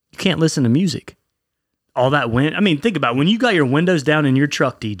waste. You can't listen to music. All that wind. I mean, think about it. When you got your windows down in your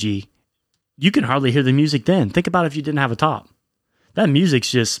truck, DG, you can hardly hear the music then. Think about if you didn't have a top. That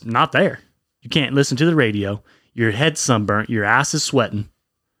music's just not there. You can't listen to the radio. Your head's sunburnt. Your ass is sweating.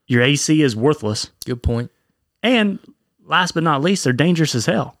 Your AC is worthless. Good point. And last but not least, they're dangerous as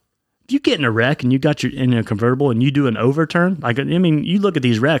hell. If you get in a wreck and you got your in a convertible and you do an overturn, like, I mean, you look at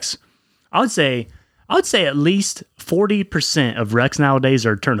these wrecks, I would say at least 40% of wrecks nowadays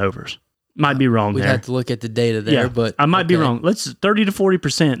are turnovers. Might be wrong We'd there. have to look at the data there, but I might be wrong. Let's 30 to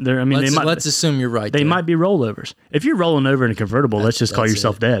 40% there. I mean, let's assume you're right. They might be rollovers. If you're rolling over in a convertible, let's just call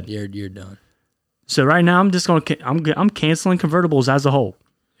yourself dead. You're done. So right now, I'm canceling convertibles as a whole.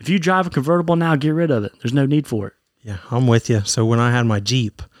 If you drive a convertible now, get rid of it. There's no need for it. Yeah, I'm with you. So when I had my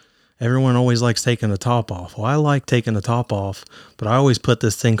Jeep, everyone always likes taking the top off. Well, I like taking the top off, but I always put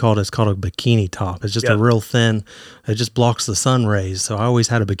this thing called a bikini top. It's just a real thin, it just blocks the sun rays. So I always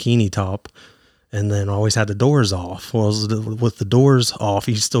had a bikini top, and then I always had the doors off. Well, with the doors off,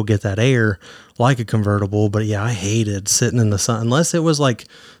 you still get that air like a convertible. But yeah, I hated sitting in the sun unless it was like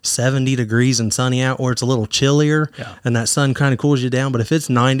 70 degrees and sunny out, or it's a little chillier and that sun kind of cools you down. But if it's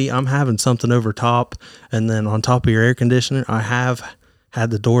 90, I'm having something over top, and then on top of your air conditioner, I have had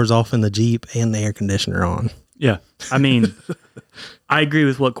the doors off in the Jeep and the air conditioner on. Yeah. I mean, I agree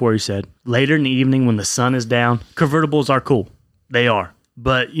with what Corey said. Later in the evening when the sun is down, convertibles are cool. They are.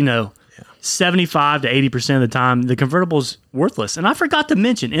 But, 75 to 80% of the time, the convertible's worthless. And I forgot to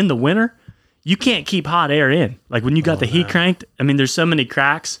mention, in the winter, you can't keep hot air in. Like when you got the heat cranked, I mean, there's so many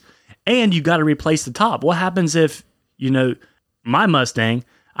cracks, and you got to replace the top. What happens if, my Mustang,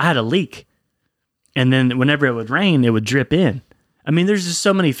 I had a leak, and then whenever it would rain, it would drip in. I mean, there's just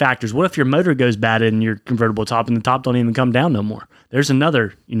so many factors. What if your motor goes bad in your convertible top and the top don't even come down no more? There's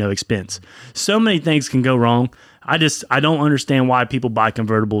another, expense. So many things can go wrong. I don't understand why people buy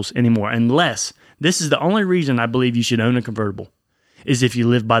convertibles anymore, unless this is the only reason I believe you should own a convertible, is if you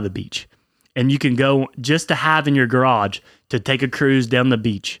live by the beach. And you can go just to have in your garage to take a cruise down the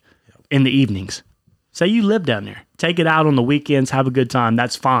beach in the evenings. Say you live down there. Take it out on the weekends, have a good time.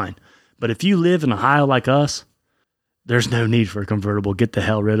 That's fine. But if you live in Ohio like us, there's no need for a convertible. Get the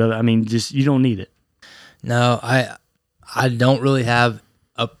hell rid of it. I mean, you don't need it. No, I don't really have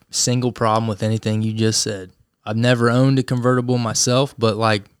a single problem with anything you just said. I've never owned a convertible myself, but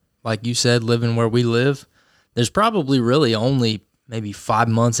like you said, living where we live, there's probably really only maybe 5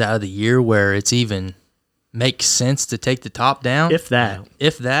 months out of the year where it's even makes sense to take the top down. If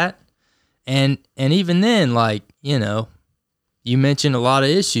that. And even then, you mentioned a lot of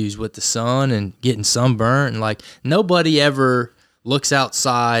issues with the sun and getting sunburnt, and nobody ever looks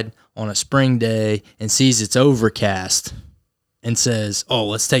outside on a spring day and sees it's overcast and says, "Oh,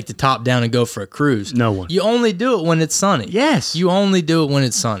 let's take the top down and go for a cruise." No one. You only do it when it's sunny. Yes. You only do it when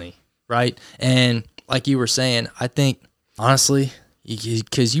it's sunny, right? And like you were saying, I think honestly,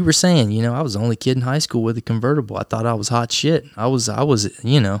 because you were saying, I was the only kid in high school with a convertible. I thought I was hot shit. I was,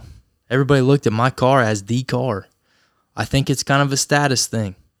 everybody looked at my car as the car. I think it's kind of a status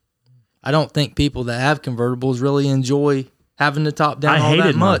thing. I don't think people that have convertibles really enjoy having the top down all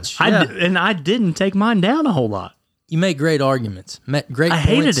that much. And I didn't take mine down a whole lot. You make great arguments. Great I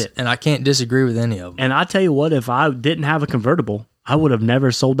points, hated it. and I can't disagree with any of them. And I tell you what, if I didn't have a convertible, I would have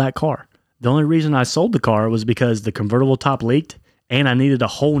never sold that car. The only reason I sold the car was because the convertible top leaked, and I needed a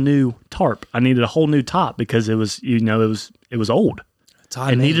whole new tarp. I needed a whole new top because it was, it was old.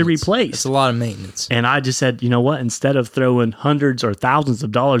 It needed replaced. It's a lot of maintenance. And I just said, you know what? Instead of throwing hundreds or thousands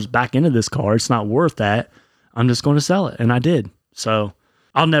of dollars back into this car, it's not worth that. I'm just going to sell it. And I did. So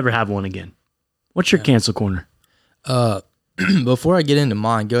I'll never have one again. What's your cancel corner? Before I get into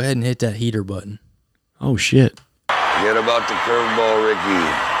mine, go ahead and hit that heater button. Oh, shit. Forget about the curveball,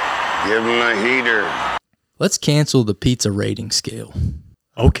 Ricky. Give him a heater. Let's cancel the pizza rating scale.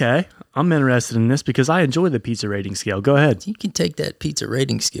 Okay. I'm interested in this because I enjoy the pizza rating scale. Go ahead. You can take that pizza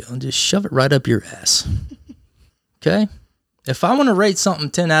rating scale and just shove it right up your ass. Okay? If I want to rate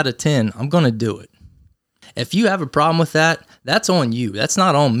something 10 out of 10, I'm going to do it. If you have a problem with that, that's on you. That's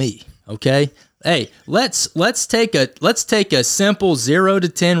not on me. Okay? Hey, let's take a simple 0 to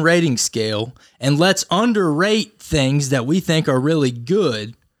 10 rating scale and let's underrate things that we think are really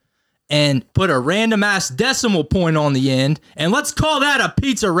good and put a random ass decimal point on the end, and let's call that a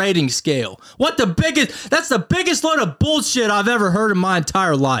pizza rating scale. That's the biggest load of bullshit I've ever heard in my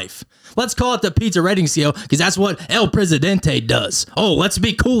entire life. Let's call it the pizza rating scale, because that's what El Presidente does. Oh, let's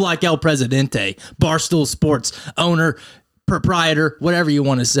be cool like El Presidente. Barstool Sports owner, proprietor, whatever you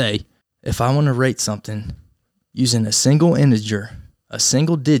want to say. If I want to rate something using a single integer, a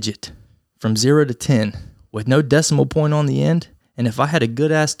single digit, from 0 to 10, with no decimal point on the end, and if I had a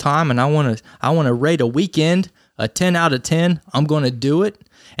good ass time and I want to rate a weekend a 10 out of 10, I'm going to do it.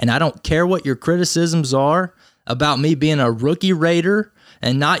 And I don't care what your criticisms are about me being a rookie rater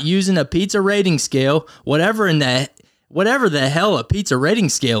and not using a pizza rating scale, whatever the hell a pizza rating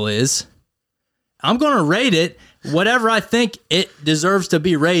scale is, I'm going to rate it whatever I think it deserves to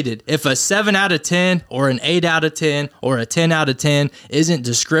be rated. If a 7 out of 10 or an 8 out of 10 or a 10 out of 10 isn't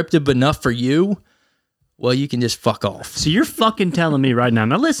descriptive enough for you, well, you can just fuck off. So you're fucking telling me right now.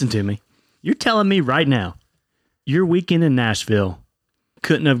 Now listen to me. You're telling me right now, your weekend in Nashville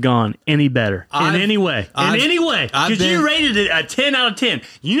couldn't have gone any better in any way. Because you rated it a 10 out of 10.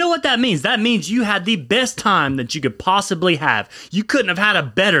 You know what that means? That means you had the best time that you could possibly have. You couldn't have had a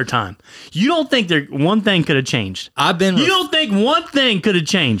better time. You don't think one thing could have changed. You don't think one thing could have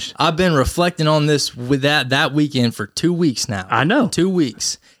changed. I've been reflecting on this with that weekend for 2 weeks now. I know. 2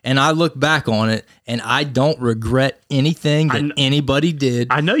 weeks. And I look back on it, and I don't regret anything that anybody did.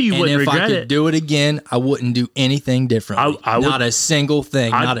 I know you wouldn't regret it. And if I could do it again, I wouldn't do anything differently. Not a single thing,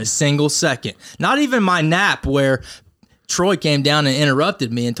 not a single second. Not even my nap where Troy came down and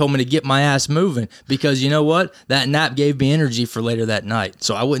interrupted me and told me to get my ass moving, because you know what? That nap gave me energy for later that night.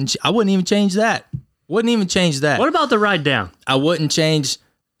 So I wouldn't even change that. Wouldn't even change that. What about the ride down? I wouldn't change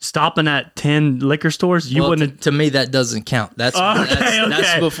stopping at 10 liquor stores. You wouldn't. To me, that doesn't count. That's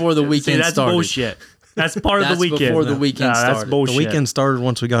before the weekend that's started. Bullshit. That's part of the weekend. Before the weekend started. That's bullshit. The weekend started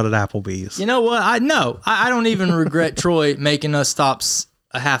once we got at Applebee's. You know what? I don't even regret Troy making us stop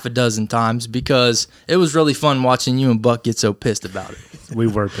a half a dozen times, because it was really fun watching you and Buck get so pissed about it. We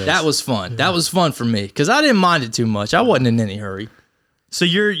were pissed. That was fun. That was fun for me, because I didn't mind it too much. I wasn't in any hurry. So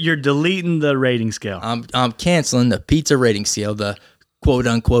you're deleting the rating scale. I'm canceling the pizza rating scale, the quote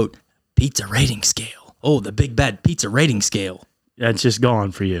unquote pizza rating scale. Oh, the big bad pizza rating scale. That's just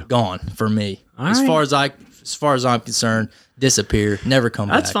gone for you. Gone for me. All as right. far as I'm concerned, disappear, never come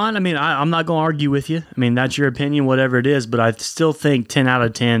back. That's fine. I mean, I'm not going to argue with you. I mean, that's your opinion, whatever it is. But I still think 10 out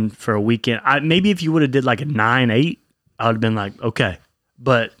of 10 for a weekend. Maybe if you would have did like a 9-8, I would have been like, okay.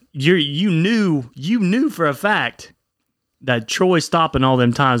 But you knew for a fact that Troy stopping all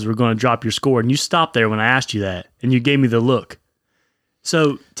them times were going to drop your score, and you stopped there when I asked you that, and you gave me the look.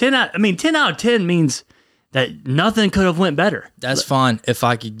 So 10 out of 10 means that nothing could have went better. That's fine. If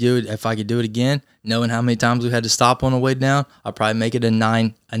I could do it again, knowing how many times we had to stop on the way down, I'll probably make it a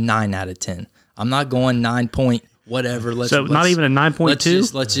 9 out of 10. I'm not going 9 point whatever. Not even a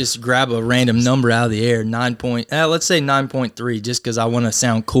 9.2? Let's just grab a random number out of the air. Let's say 9.3, just because I want to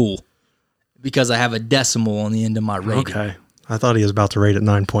sound cool, because I have a decimal on the end of my rating. Okay. I thought he was about to rate at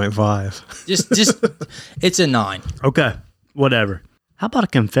 9.5. Just it's a 9. Okay. Whatever. How about a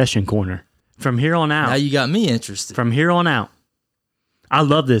confession corner? From here on out. Now you got me interested. From here on out. I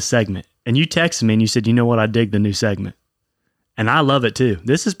love this segment. And you texted me and you said, you know what? I dig the new segment. And I love it too.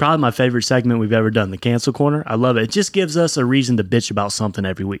 This is probably my favorite segment we've ever done, the cancel corner. I love it. It just gives us a reason to bitch about something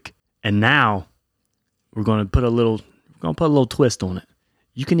every week. And now we're going to put a little twist on it.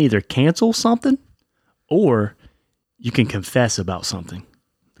 You can either cancel something or you can confess about something.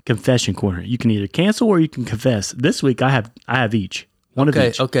 The confession corner. You can either cancel or you can confess. This week I have each. One of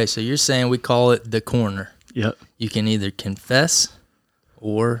each. Okay, so you're saying we call it the corner. Yep. You can either confess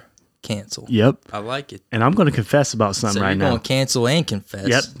or cancel. Yep. I like it. And I'm going to confess about something right now. So you're going to cancel and confess.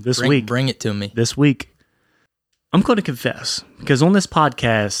 Yep, this week. Bring it to me. This week. I'm going to confess, because on this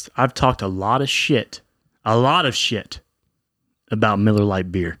podcast, I've talked a lot of shit about Miller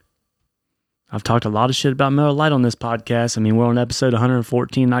Lite beer. I've talked a lot of shit about Miller Lite on this podcast. I mean, we're on episode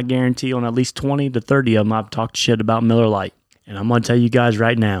 114. I guarantee on at least 20 to 30 of them, I've talked shit about Miller Lite. And I'm going to tell you guys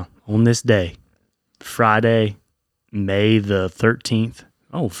right now, on this day, Friday, May the 13th.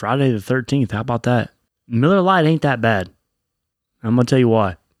 Oh, Friday the 13th. How about that? Miller Lite ain't that bad. I'm going to tell you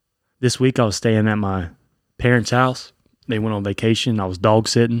why. This week I was staying at my parents' house. They went on vacation. I was dog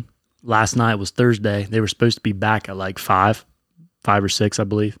sitting. Last night was Thursday. They were supposed to be back at like 5 or 6, I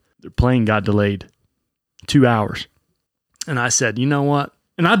believe. Their plane got delayed 2 hours. And I said, you know what?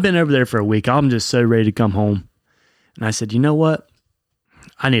 And I've been over there for a week. I'm just so ready to come home. And I said, you know what?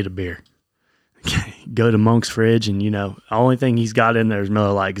 I need a beer. Go to Monk's fridge, and, the only thing he's got in there is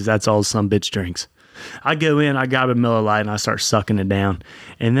Miller Lite, because that's all some bitch drinks. I go in, I grab a Miller Lite, and I start sucking it down.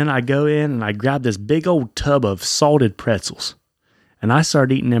 And then I go in, and I grab this big old tub of salted pretzels. And I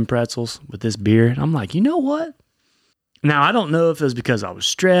start eating them pretzels with this beer. And I'm like, you know what? Now, I don't know if it was because I was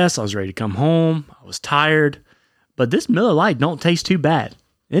stressed, I was ready to come home, I was tired, but this Miller Lite don't taste too bad.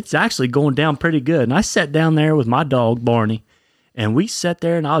 It's actually going down pretty good. And I sat down there with my dog, Barney, and we sat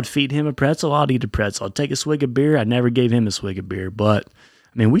there, and I would feed him a pretzel. I'd eat a pretzel. I'd take a swig of beer. I never gave him a swig of beer. But,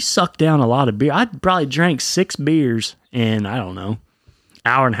 I mean, we sucked down a lot of beer. I probably drank 6 beers in, I don't know,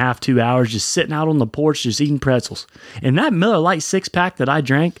 hour and a half, 2 hours, just sitting out on the porch, just eating pretzels. And that Miller Lite 6-pack that I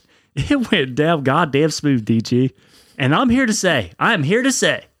drank, it went down goddamn smooth, DG. And I am here to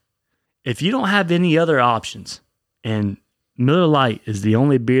say, if you don't have any other options and Miller Lite is the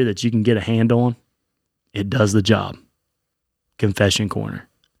only beer that you can get a hand on, it does the job. Confession corner.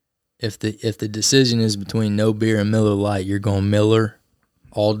 If the decision is between no beer and Miller Lite, you're going Miller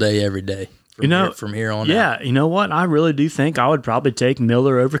all day, every day. From here on out. Yeah, you know what? I really do think I would probably take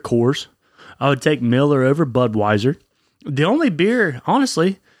Miller over Coors. I would take Miller over Budweiser. The only beers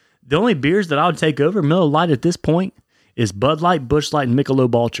that I would take over Miller Lite at this point is Bud Light, Busch Light, and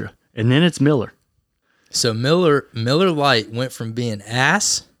Michelob Ultra. And then it's Miller. So Miller Lite went from being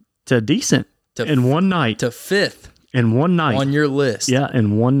ass to decent in one night. To fifth. In one night. On your list. Yeah,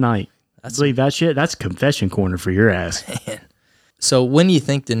 in one night. Believe that shit? That's confession corner for your ass. Man. So when do you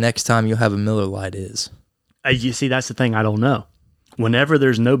think the next time you'll have a Miller Lite is? You see, that's the thing I don't know. Whenever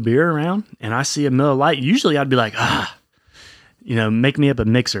there's no beer around and I see a Miller Lite, usually I'd be like, make me up a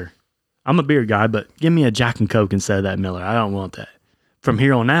mixer. I'm a beer guy, but give me a Jack and Coke instead of that Miller. I don't want that. From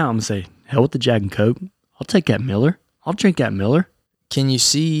here on out, I'm going to say, hell with the Jack and Coke. I'll take that Miller. I'll drink that Miller. Can you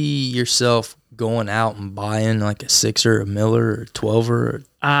see yourself going out and buying like a 6er, a Miller, or 12er?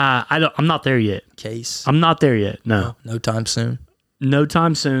 I'm not there yet. Case? I'm not there yet. No. No time soon? No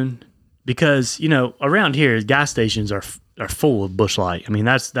time soon. Because, around here, gas stations are full of Busch Light. I mean,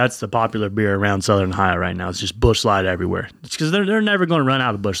 that's the popular beer around Southern Ohio right now. It's just Busch Light everywhere. It's because they're never going to run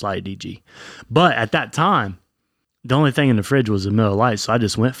out of Busch Light, DG. But at that time, the only thing in the fridge was a Miller Lite, so I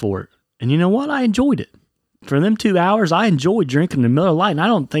just went for it. And you know what? I enjoyed it. For them 2 hours, I enjoyed drinking the Miller Lite, and I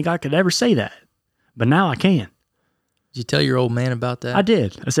don't think I could ever say that. But now I can. Did you tell your old man about that? I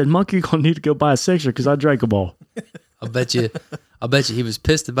did. I said, Monkey, you're going to need to go buy a 6er because I drank them all. I bet you he was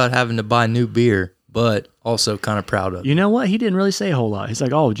pissed about having to buy new beer, but also kind of proud of it. You know what? He didn't really say a whole lot. He's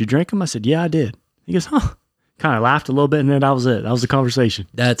like, oh, did you drink them? I said, yeah, I did. He goes, huh. Kind of laughed a little bit, and then that was it. That was the conversation.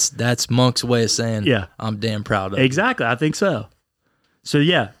 That's Monk's way of saying, yeah, I'm damn proud of it. Exactly. I think so. So,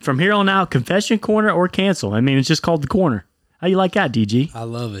 yeah, from here on out, confession corner or cancel. I mean, it's just called the corner. How you like that, DG? I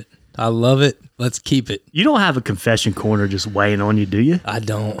love it. Let's keep it. You don't have a confession corner just weighing on you, do you? I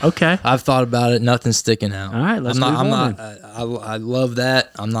don't. Okay. I've thought about it. Nothing's sticking out. All right, let's move on. I love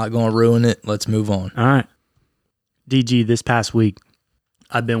that. I'm not going to ruin it. Let's move on. All right. DG, this past week,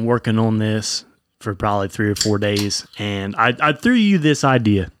 I've been working on this for probably 3 or 4 days, and I threw you this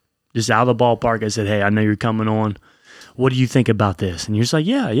idea just out of the ballpark. I said, hey, I know you're coming on. What do you think about this? And you're just like,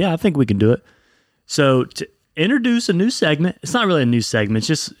 yeah, I think we can do it. So to introduce a new segment, it's not really a new segment.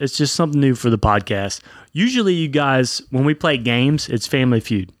 It's just something new for the podcast. Usually you guys, when we play games, it's Family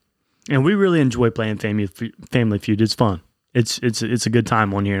Feud. And we really enjoy playing Family Feud. It's fun. It's a good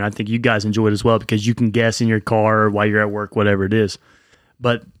time on here, and I think you guys enjoy it as well because you can guess in your car or while you're at work, whatever it is.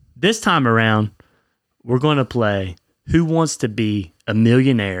 But this time around, we're going to play Who Wants to Be a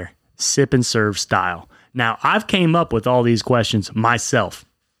Millionaire Sip and Serve style. Now, I've came up with all these questions myself.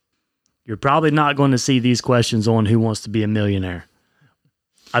 You're probably not going to see these questions on Who Wants to Be a Millionaire.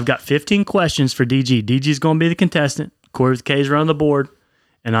 I've got 15 questions for DG. DG's going to be the contestant. Corey with K's around the board,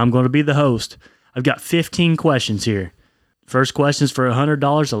 and I'm going to be the host. I've got 15 questions here. First question's for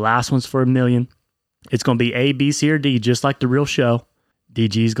 $100. The last one's for $1 million. It's going to be A, B, C, or D, just like the real show.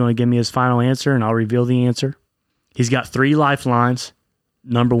 DG's going to give me his final answer, and I'll reveal the answer. He's got 3 lifelines.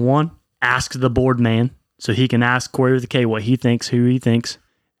 Number 1, ask the board man, so he can ask Corey with a K what he thinks, who he thinks.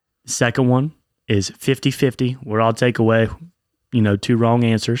 Second one is 50-50, where I'll take away, 2 wrong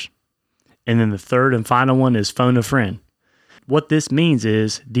answers. And then the third and final one is phone a friend. What this means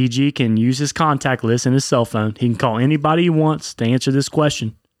is DG can use his contact list in his cell phone. He can call anybody he wants to answer this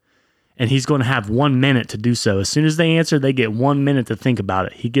question. And he's going to have 1 minute to do so. As soon as they answer, they get 1 minute to think about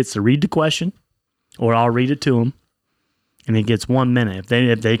it. He gets to read the question, or I'll read it to him. And he gets 1 minute.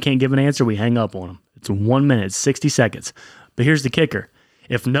 If they can't give an answer, we hang up on them. It's 1 minute, it's 60 seconds. But here's the kicker.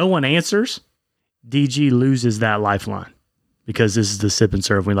 If no one answers, DG loses that lifeline. Because this is the sip and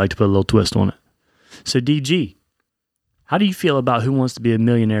serve. We like to put a little twist on it. So DG, how do you feel about Who Wants to Be a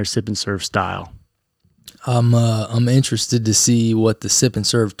Millionaire sip and serve style? I'm interested to see what the sip and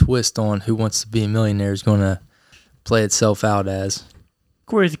serve twist on Who Wants to Be a Millionaire is going to play itself out as.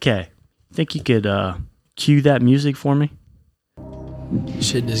 Corey with a K, think you could cue that music for me?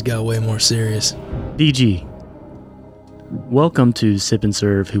 Shit just got way more serious. DG, welcome to Sip and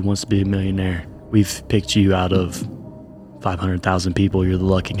Serve Who Wants to Be a Millionaire. We've picked you out of 500,000 people. You're the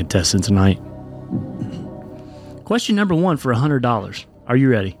lucky contestant tonight. Question number 1 for $100. Are you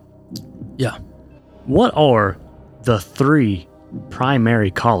ready? Yeah. What are the 3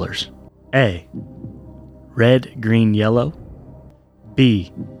 primary colors? A, red, green, yellow.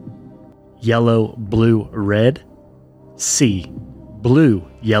 B, yellow, blue, red. C, blue,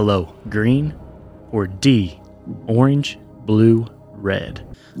 yellow, green. Or D, orange, blue, red.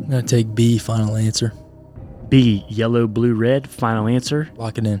 I'm going to take B, final answer. B, yellow, blue, red. Final answer.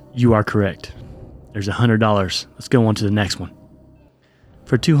 Lock it in. You are correct. There's $100. Let's go on to the next one.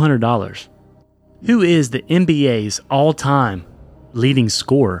 For $200, who is the NBA's all-time leading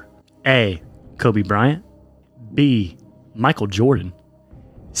scorer? A, Kobe Bryant. B, Michael Jordan.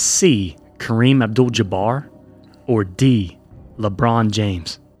 C, Kareem Abdul-Jabbar. Or D, LeBron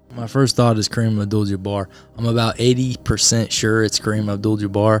James. My first thought is Kareem Abdul-Jabbar. I'm about 80% sure it's Kareem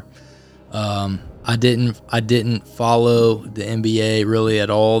Abdul-Jabbar. I didn't follow the NBA really at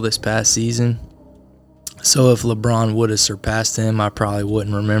all this past season. So if LeBron would have surpassed him, I probably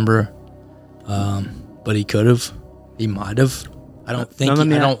wouldn't remember. But he could have. He might have. I don't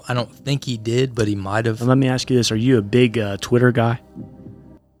think he did, but he might have. Let me ask you this: are you a big Twitter guy?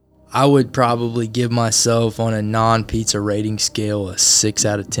 I would probably give myself on a non-pizza rating scale a 6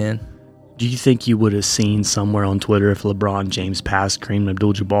 out of 10. Do you think you would have seen somewhere on Twitter if LeBron James passed Kareem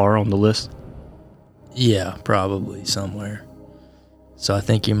Abdul-Jabbar on the list? Yeah, probably somewhere. So I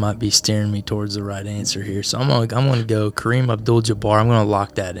think you might be steering me towards the right answer here. So I'm gonna go Kareem Abdul-Jabbar. I'm gonna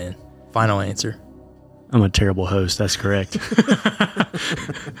lock that in. Final answer. I'm a terrible host. That's correct.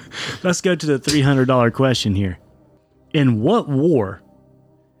 Let's go to the $300 question here. In what war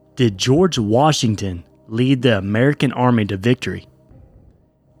did George Washington lead the American army to victory?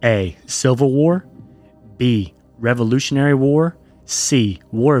 A, Civil War. B, Revolutionary War. C,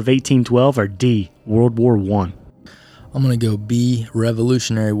 War of 1812. Or D, World War I. I'm going to go B,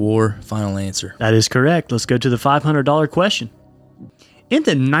 Revolutionary War. Final answer. That is correct. Let's go to the $500 question. In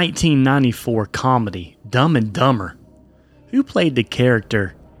the 1994 comedy Dumb and Dumber, who played the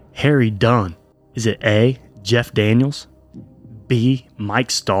character Harry Dunn? Is it A, Jeff Daniels, B,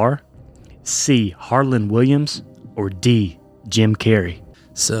 Mike Starr, C, Harlan Williams, or D, Jim Carrey?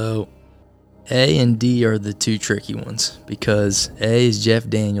 So A and D are the two tricky ones because A is Jeff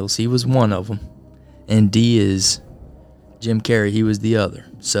Daniels. He was one of them. And D is Jim Carrey. He was the other.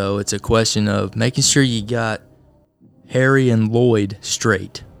 So it's a question of making sure you got Harry and Lloyd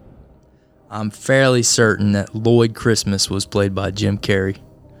straight. I'm fairly certain that Lloyd Christmas was played by Jim Carrey,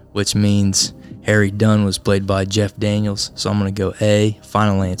 which means Harry Dunn was played by Jeff Daniels. So I'm going to go A,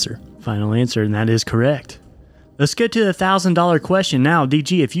 final answer. Final answer, and that is correct. Let's get to the $1,000 question now.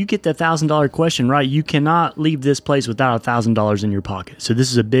 DG, if you get the $1,000 question right, you cannot leave this place without $1,000 in your pocket. So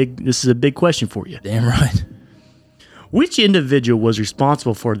this is a big question for you. Damn right. Which individual was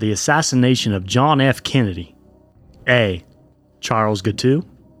responsible for the assassination of John F. Kennedy? A, Charles Guiteau.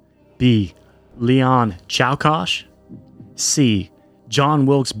 B, Leon Chaukosh. C, John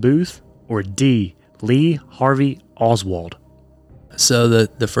Wilkes Booth. Or D, Lee Harvey Oswald. So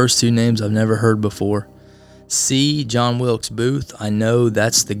the first two names I've never heard before. C, John Wilkes Booth. I know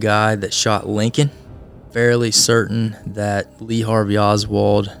that's the guy that shot Lincoln. Fairly certain that Lee Harvey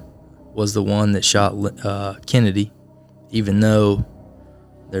Oswald was the one that shot Kennedy, even though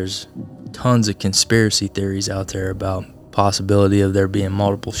there's tons of conspiracy theories out there about possibility of there being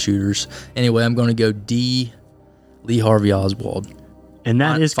multiple shooters. Anyway, I'm going to go D, Lee Harvey Oswald. And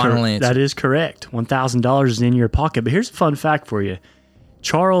that is final answer. That is correct. $1,000 is in your pocket. But here's a fun fact for you.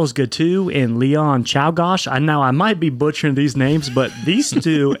 Charles Guiteau and Leon Chaukosh. I might be butchering these names, but these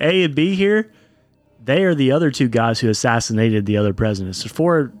two, A and B here, they are the other two guys who assassinated the other presidents. So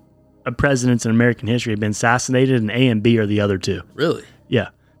 4 presidents in American history have been assassinated, and A and B are the other two. Really? Yeah.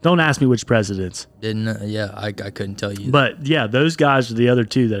 Don't ask me which presidents. I couldn't tell you. But yeah, those guys are the other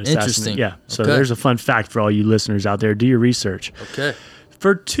two that assassinated. Interesting. Yeah. So Okay. there's a fun fact for all you listeners out there. Do your research. Okay.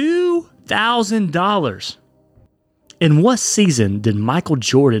 For $2,000, in what season did Michael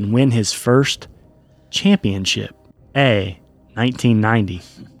Jordan win his first championship? A, 1990.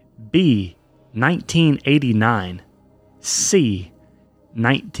 B, 1989. C,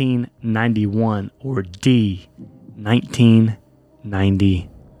 1991. Or D,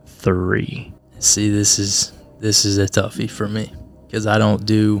 1993. See, this is a toughie for me because I don't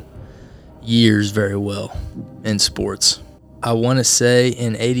do years very well in sports. I want to say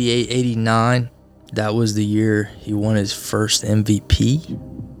in 88, 89, that was the year he won his first MVP.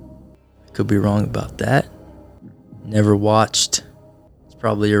 Could be wrong about that. Never watched. It's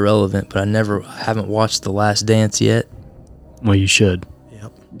probably irrelevant, but I haven't watched The Last Dance yet. Well, you should,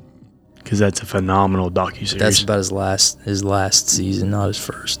 Yep. because that's a phenomenal docuseries. That's about his last season, not his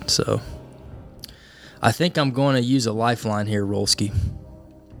first. So I think I'm going to use a lifeline here, Rolski.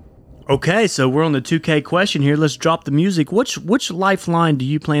 Okay, so we're on the 2K question here. Let's drop the music. Which lifeline do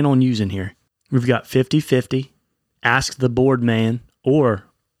you plan on using here? We've got 50-50, ask the board man, or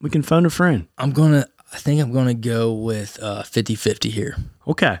we can phone a friend. I think I'm gonna go with 50-50 here.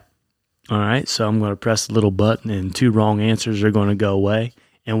 Okay. All right, so I'm going to press the little button, and 2 wrong answers are going to go away.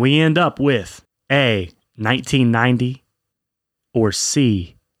 And we end up with A, 1990, or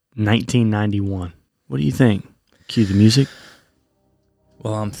C, 1991. What do you think? Cue the music.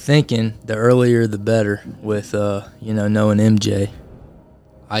 Well, I'm thinking the earlier the better with, knowing MJ.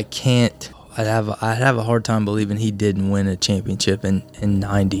 I'd have a hard time believing he didn't win a championship in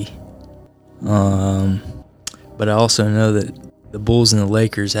 90. But I also know that the Bulls and the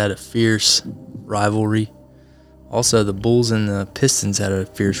Lakers had a fierce rivalry. Also, the Bulls and the Pistons had a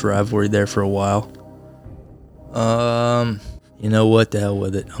fierce rivalry there for a while. You know what? The hell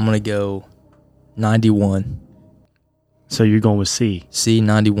with it. I'm going to go 91. So you're going with C. C,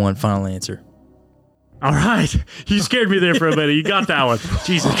 91, final answer. All right. You scared me there for a minute. You got that one.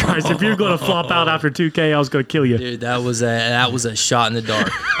 Jesus Christ. If you're going to flop out after 2K, I was going to kill you. Dude, that was a shot in the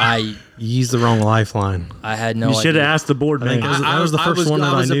dark. You used the wrong lifeline. I had no idea. You should have asked the board think man. that was the first one that I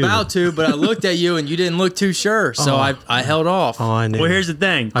knew. I was about to, but I looked at you and you didn't look too sure, so I held off. Oh, I knew. Well, here's the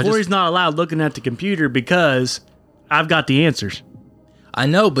thing. Corey's not allowed looking at the computer because I've got the answers. I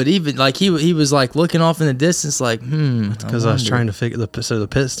know, but even like he was like looking off in the distance, like because I was trying to figure the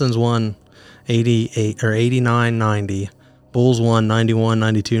Pistons won 88 or 89, 90. Bulls won 91,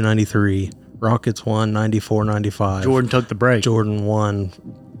 92, 93. Rockets won 94, 95. Jordan took the break. Jordan won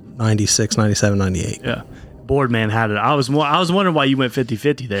 96, 97, 98. Yeah. Board man had it. I was wondering why you went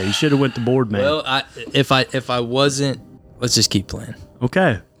 50-50 there. You should have went the board man. Well, if I wasn't, let's just keep playing.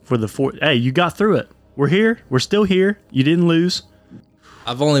 Okay. For the 4th. Hey, you got through it. We're here. We're still here. You didn't lose.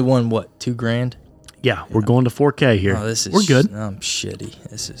 I've only won what, $2,000? Yeah, we're going to 4K here. Oh, this is we're good. I'm shitty.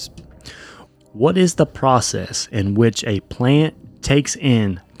 This is. What is the process in which a plant takes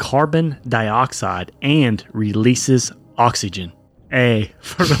in carbon dioxide and releases oxygen? A,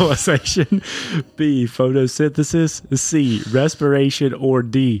 fertilization. B, photosynthesis. C, respiration. Or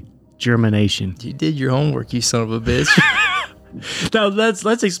D, germination. You did your homework, you son of a bitch. Now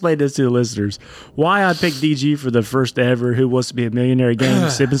let's explain this to the listeners. Why I picked DG for the first ever Who Wants to Be a Millionaire game,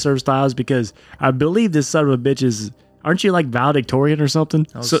 Sip and Serve Styles, because I believe this son of a bitch is. Aren't you like valedictorian or something?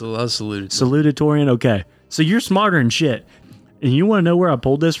 I was salutatorian. Salutatorian. Okay, so you're smarter than shit. And you want to know where I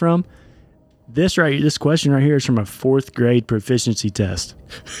pulled this from? This question right here is from a 4th grade proficiency test.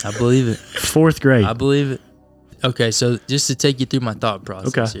 I believe it. 4th grade. I believe it. Okay, so just to take you through my thought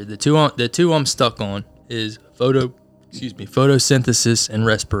process here, the two I'm stuck on is photosynthesis and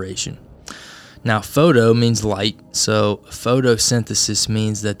respiration. Now, photo means light, so photosynthesis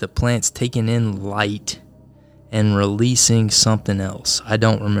means that the plant's taking in light and releasing something else. I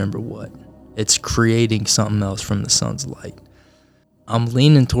don't remember what. It's creating something else from the sun's light. I'm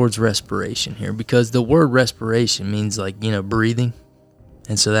leaning towards respiration here because the word respiration means breathing.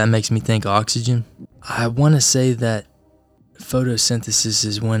 And so that makes me think oxygen. I want to say that photosynthesis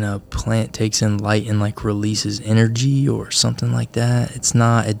is when a plant takes in light and releases energy or something like that. It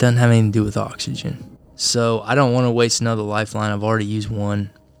doesn't have anything to do with oxygen. So I don't want to waste another lifeline. I've already used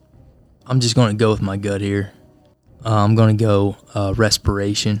one. I'm just going to go with my gut here. I'm going to go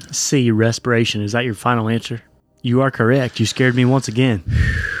respiration. C, respiration. Is that your final answer? You are correct. You scared me once again.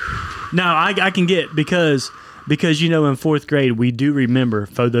 Now, I can get, because in 4th grade, we do remember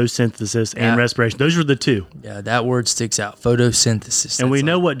photosynthesis and respiration. Those were the two. Yeah, that word sticks out. Photosynthesis. And we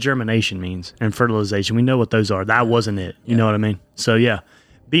know what germination means and fertilization. We know what those are. That wasn't it. You know what I mean? So, yeah.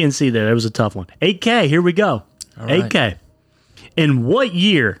 B and C there. That was a tough one. 8K. Here we go. All right. 8K. In what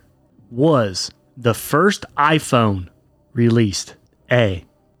year was the first iPhone released? A,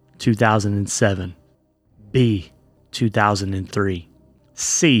 2007. B, 2003.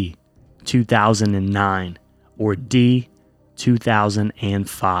 C, 2009. Or D,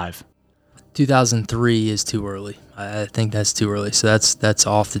 2005. 2003 is too early. I think that's too early. So that's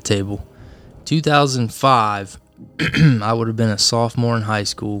off the table. 2005, I would have been a sophomore in high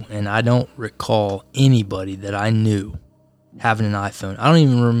school, and I don't recall anybody that I knew having an iPhone. I don't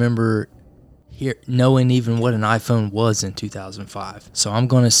even remember knowing even what an iPhone was in 2005. So I'm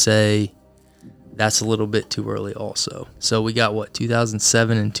going to say that's a little bit too early also. So we got,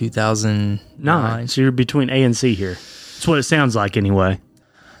 2007 and 2009? So you're between A and C here. That's what it sounds like anyway.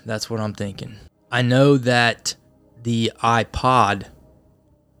 That's what I'm thinking. I know that the iPod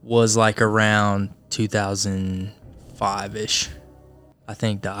was around 2005-ish. I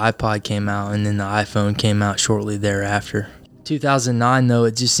think the iPod came out and then the iPhone came out shortly thereafter. 2009, though,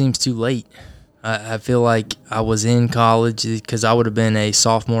 it just seems too late. I feel like I was in college because I would have been a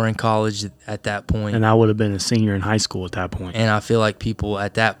sophomore in college at that point. And I would have been a senior in high school at that point. And I feel like people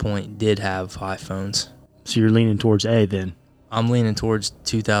at that point did have iPhones. So you're leaning towards A then? I'm leaning towards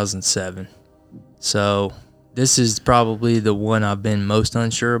 2007. So This is probably the one I've been most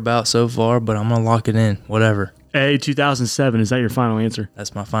unsure about so far, but I'm going to lock it in. Whatever. A, 2007. Is that your final answer?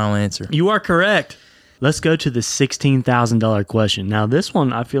 That's my final answer. You are correct. Let's go to the $16,000 question. Now, this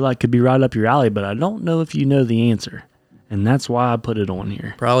one I feel like could be right up your alley, but I don't know if you know the answer. And that's why I put it on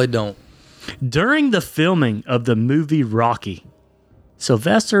here. Probably don't. During the filming of the movie Rocky,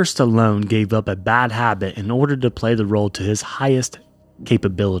 Sylvester Stallone gave up a bad habit in order to play the role to his highest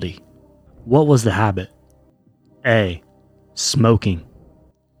capability. What was the habit? A, smoking.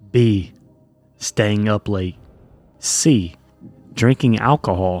 B, staying up late. C, drinking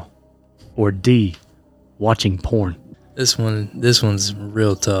alcohol. Or D, watching porn. This one's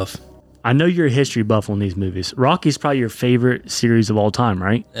real tough. I know you're a history buff on these movies. Rocky's probably your favorite series of all time,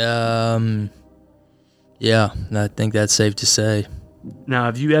 right? Yeah, I think that's safe to say. Now,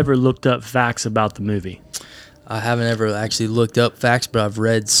 have you ever looked up facts about the movie? I haven't ever actually looked up facts, but I've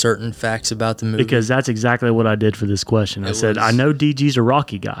read certain facts about the movie. Because that's exactly what I did for this question. I said, I know DG's a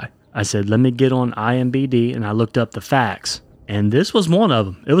Rocky guy. I said, let me get on IMDb, and I looked up the facts. And this was one of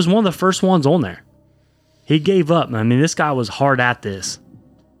them. It was one of the first ones on there. He gave up. I mean, this guy was hard at this.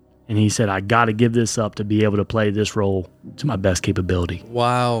 And he said, I got to give this up to be able to play this role to my best capability.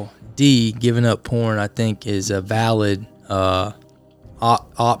 Wow. D, giving up porn, I think, is a valid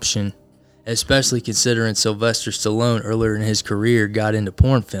option, especially considering Sylvester Stallone earlier in his career got into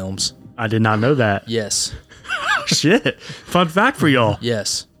porn films. I did not know that. Yes. Shit. Fun fact for y'all.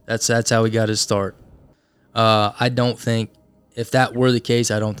 Yes. That's how he got his start. I don't think, if that were the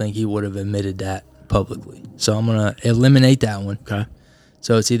case, I don't think he would have admitted that publicly. So I'm going to eliminate that one. Okay.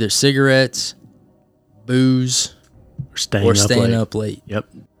 So it's either cigarettes, booze, Or staying up late. Yep.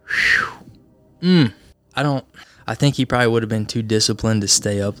 I think he probably would have been too disciplined to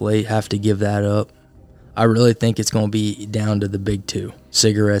stay up late, have to give that up. I really think it's going to be down to the big two,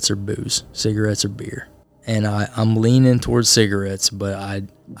 cigarettes or booze, cigarettes or beer. And I'm leaning towards cigarettes, but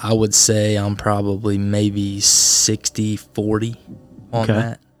I would say I'm probably maybe 60-40 on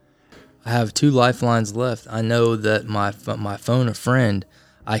that. I have two lifelines left. I know that my phone a friend,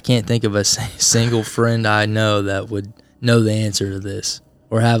 I can't think of a single friend I know that would know the answer to this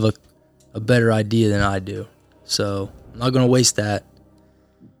or have a better idea than I do. So I'm not going to waste that.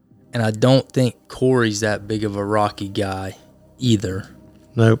 And I don't think Corey's that big of a Rocky guy either.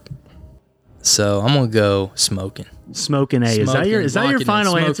 Nope. So I'm going to go smoking. Smoking A. Is that your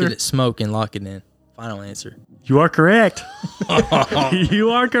final answer? Smoking, lock it in. Final answer. You are correct.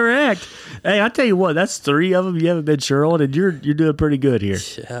 You are correct. Hey, I tell you what, that's three of them you haven't been sure on, and you're doing pretty good here.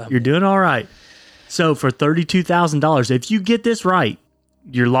 Yeah, you're doing all right. So for $32,000, if you get this right,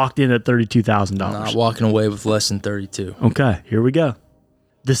 you're locked in at $32,000. Not walking away with less than 32. Okay, here we go.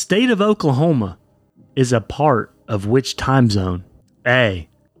 The state of Oklahoma is a part of which time zone? A,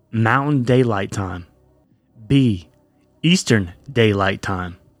 Mountain Daylight Time. B, Eastern Daylight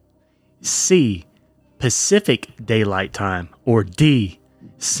Time. C, Pacific Daylight Time. Or D,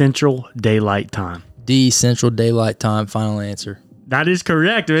 Central Daylight Time. D, Central Daylight Time, final answer. That is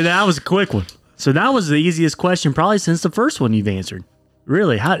correct. That was a quick one. So that was the easiest question probably since the first one you've answered.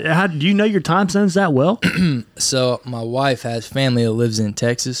 Really? How do you know your time zones that well? So my wife has family that lives in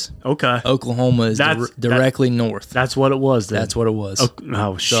Texas. Okay. Oklahoma is directly north. That's what it was then. That's what it was.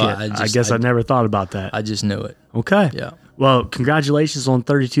 Oh shit. I guess I never thought about that. I just knew it. Okay. Yeah. Well, congratulations on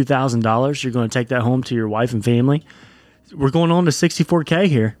 $32,000. You're going to take that home to your wife and family. We're going on to 64K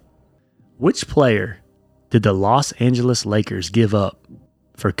here. Which player did the Los Angeles Lakers give up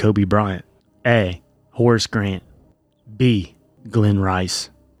for Kobe Bryant? A, Horace Grant. B, Glenn Rice.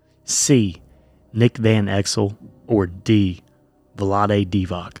 C, Nick Van Exel. Or D, Vlade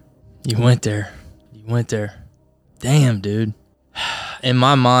Divac. You went there. Damn, dude. In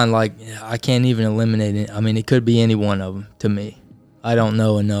my mind, I can't even eliminate it. I mean, it could be any one of them to me. I don't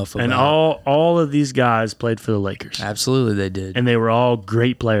know enough about and all of these guys played for the Lakers. Absolutely, they did. And they were all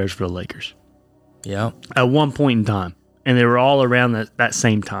great players for the Lakers. Yeah. At one point in time. And they were all around that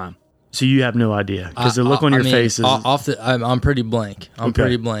same time. So you have no idea. Because the look on your face is... I'm pretty blank.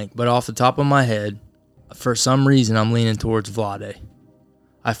 Pretty blank. But off the top of my head, for some reason, I'm leaning towards Vlade.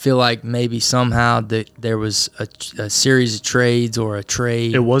 I feel like maybe somehow there was a series of trades or a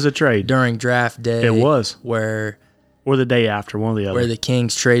trade. It was a trade. During draft day. It was. Or the day after, one or the other. Where the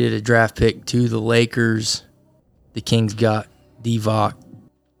Kings traded a draft pick to the Lakers. The Kings got Divac.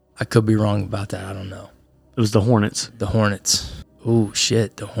 I could be wrong about that. I don't know. It was the Hornets. The Hornets. Oh,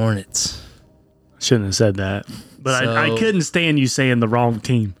 shit, the Hornets. Shouldn't have said that. But I couldn't stand you saying the wrong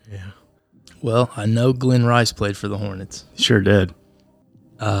team. Yeah. Well, I know Glenn Rice played for the Hornets. Sure did.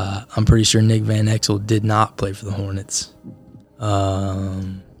 I'm pretty sure Nick Van Exel did not play for the Hornets.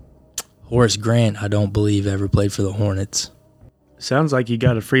 Horace Grant, I don't believe ever played for the Hornets. Sounds like you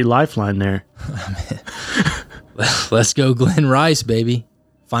got a free lifeline there. Let's go Glenn Rice, baby.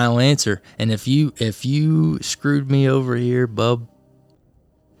 Final answer. And if you screwed me over here, bub,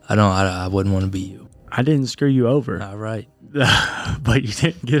 I wouldn't want to be you. I didn't screw you over. All right. But you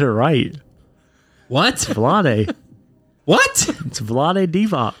didn't get it right. What? Vlade. What? It's Vlade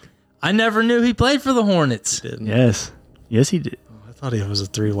Divac. I never knew he played for the Hornets. Didn't. Yes. Yes, he did. I thought it was a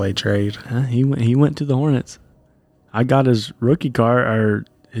 3-way trade. He went to the Hornets. I got his rookie card or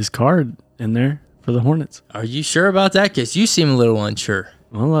his card in there for the Hornets. Are you sure about that? Because you seem a little unsure.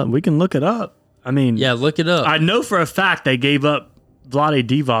 Well, we can look it up. I mean, Yeah, look it up. I know for a fact they gave up Vlade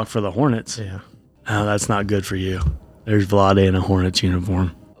Divac for the Hornets. Yeah. Oh, that's not good for you. There's Vlade in a Hornets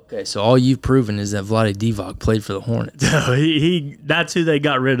uniform. Okay, so all you've proven is that Vlade Divac played for the Hornets. No, that's who they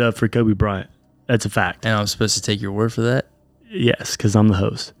got rid of for Kobe Bryant. That's a fact. And I'm supposed to take your word for that? Yes, because I'm the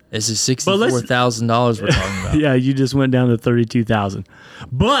host. This is $64,000 we're talking about. Yeah, you just went down to 32,000.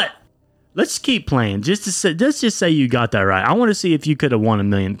 But let's keep playing. Let's just say you got that right. I want to see if you could have won $1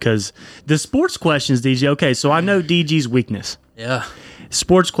 million because the sports questions, DG. Okay, so I know DG's weakness. Yeah.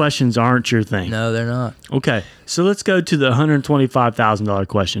 Sports questions aren't your thing. No, they're not. Okay, so let's go to the $125,000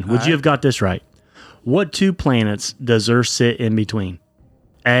 question. Would you have got this right? What two planets does Earth sit in between?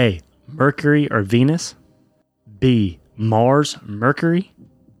 A, Mercury or Venus. B, Mars, Mercury.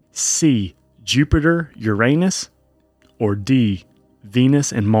 C, Jupiter, Uranus. Or D,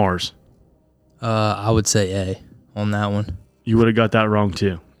 Venus and Mars. I would say A on that one. You would have got that wrong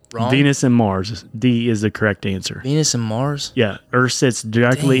too. Wrong? Venus and Mars. D is the correct answer. Venus and Mars? Yeah, Earth sits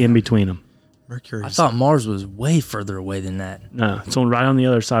directly in between them. Mercury. I thought Mars was way further away than that. No, it's right on the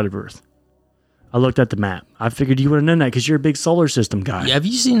other side of Earth. I looked at the map. I figured you would have known that because you're a big solar system guy. Yeah, have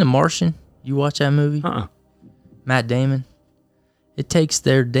you seen The Martian? You watch that movie? Matt Damon? It takes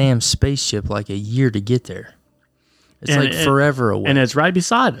their damn spaceship like a year to get there. It's forever away. And it's right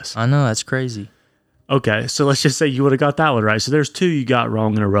beside us. I know, that's crazy. Okay, so let's just say you would have got that one right. So there's two you got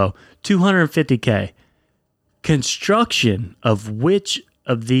wrong in a row. $250K. Construction of which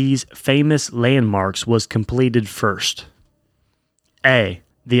of these famous landmarks was completed first? A,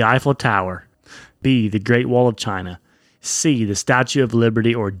 the Eiffel Tower. B, the Great Wall of China. C, the Statue of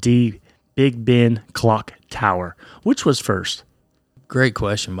Liberty. Or D, Big Ben Clock Tower. Which was first? Great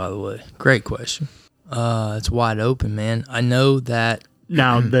question, by the way. Great question. It's wide open, man. I know that.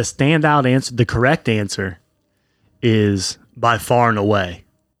 Now, the standout answer, the correct answer, is by far and away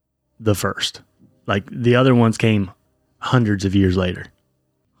the first. Like, the other ones came hundreds of years later.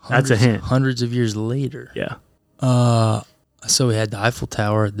 That's a hint. Hundreds of years later. Yeah. So we had the Eiffel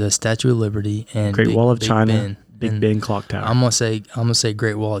Tower, the Statue of Liberty, and Great Wall of China, Ben. Big Ben Clock Tower. I'm gonna say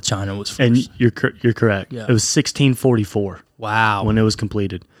Great Wall of China was first. And you're correct. Yeah. It was 1644 Wow. when it was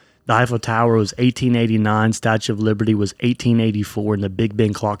completed. The Eiffel Tower was 1889, Statue of Liberty was 1884, and the Big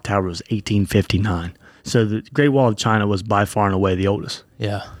Ben Clock Tower was 1859. So the Great Wall of China was by far and away the oldest.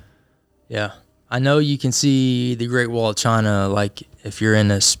 Yeah. Yeah. I know you can see the Great Wall of China, like if you're in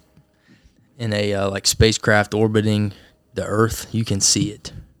a like spacecraft orbiting the Earth, you can see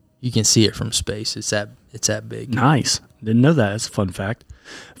it. You can see it from space. It's that big. Nice. Didn't know that. That's a fun fact.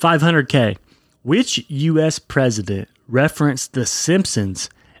 $500K. Which U.S. president referenced The Simpsons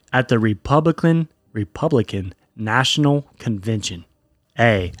at the Republican National Convention?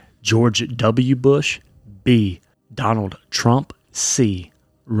 A, George W. Bush. B, Donald Trump. C,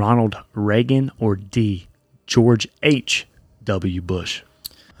 Ronald Reagan. Or D, George H. W. Bush.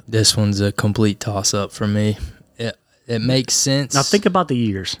 This one's a complete toss-up for me. It makes sense. Now think about the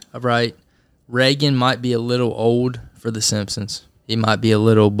years. Right. Reagan might be a little old for The Simpsons. He might be a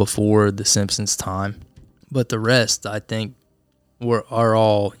little before The Simpsons' time. But the rest, I think, are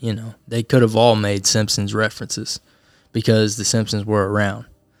all, they could have all made Simpsons references because The Simpsons were around.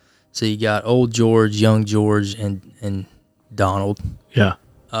 So you got old George, young George, and Donald. Yeah.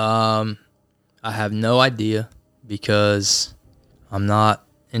 I have no idea because I'm not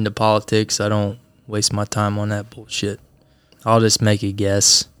into politics. I don't waste my time on that bullshit. I'll just make a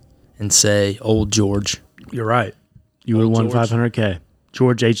guess and say old George. You're right. You would have won George. $500K.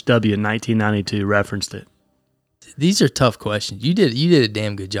 George H.W. in 1992 referenced it. These are tough questions. You did a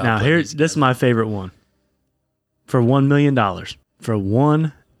damn good job. Now, this is my favorite one. For $1 million. For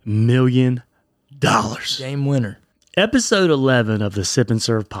 $1 million. Game winner. Episode 11 of the Sip and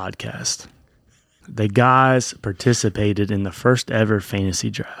Serve podcast. The guys participated in the first ever fantasy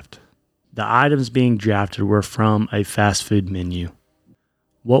draft. The items being drafted were from a fast food menu.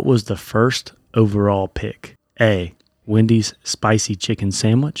 What was the first overall pick? A, Wendy's Spicy Chicken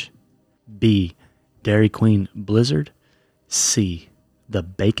Sandwich. B, Dairy Queen Blizzard. C, the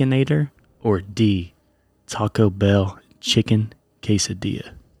Baconator. or D, Taco Bell chicken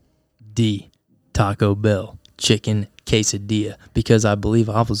quesadilla? D, Taco Bell chicken quesadilla, because I believe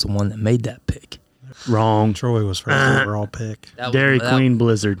I was the one that made that pick. Wrong. Troy was first overall pick. Dairy Queen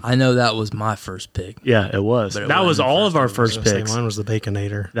Blizzard. I know that was my first pick. Yeah, it was. But it That was wasn't all of our I was first gonna say, picks. mine was the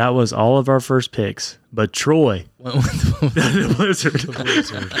Baconator. That was all of our first picks. But Troy, Went with the, the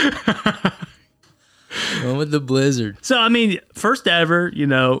Blizzard. went with the Blizzard. So, I mean, first ever,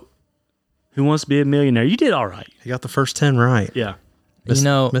 Who Wants to Be a Millionaire? You did all right. He got the first 10 right. Yeah,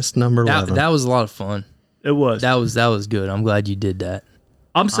 Missed number 11. That was a lot of fun. it was. That was good. I'm glad you did that.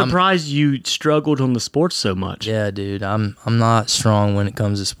 I'm surprised you struggled on the sports so much. Yeah, dude. I'm not strong when it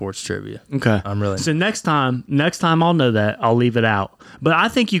comes to sports trivia. Okay. I'm really So next time I'll know that. I'll leave it out. But I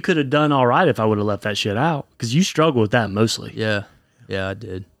think you could have done all right if I would have left that shit out, because you struggle with that mostly. Yeah, I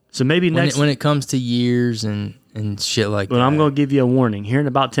did. So maybe When it comes to years and shit like that. But I'm going to give you a warning. Here in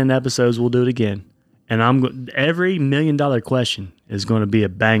about 10 episodes, we'll do it again. And every $1 million question is going to be a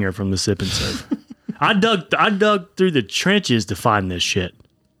banger from the Sip and Serve. I dug through the trenches to find this shit.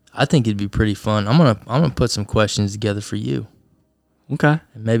 I think it'd be pretty fun. I'm gonna put some questions together for you. Okay.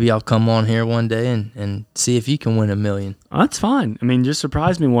 And maybe I'll come on here one day and see if you can win $1 million. That's fine. I mean, just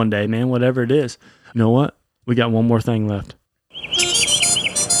surprise me one day, man, whatever it is. You know what? We got one more thing left.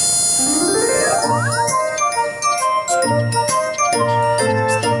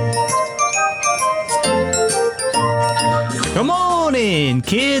 Come on in,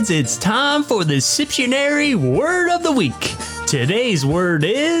 kids. It's time for the Siptionary Word of the Week. Today's word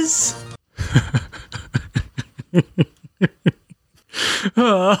is...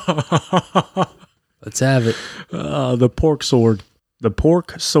 Let's have it. the pork sword. The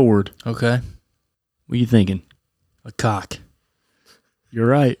pork sword. Okay. What are you thinking? A cock. You're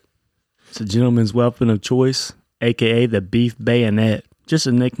right. It's a gentleman's weapon of choice, a.k.a. the beef bayonet. Just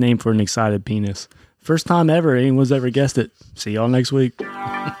a nickname for an excited penis. First time ever anyone's ever guessed it. See y'all next week.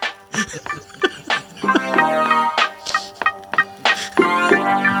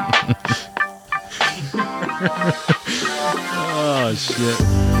 Oh, shit.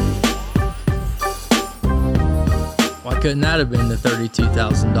 Why couldn't that have been the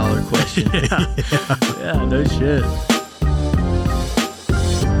 $32,000 question? Yeah, no shit.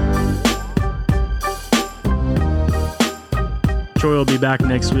 Troy will be back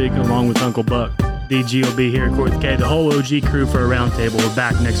next week along with Uncle Buck. DG will be here at Court K. The whole OG crew for a roundtable. We're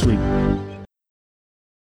back next week.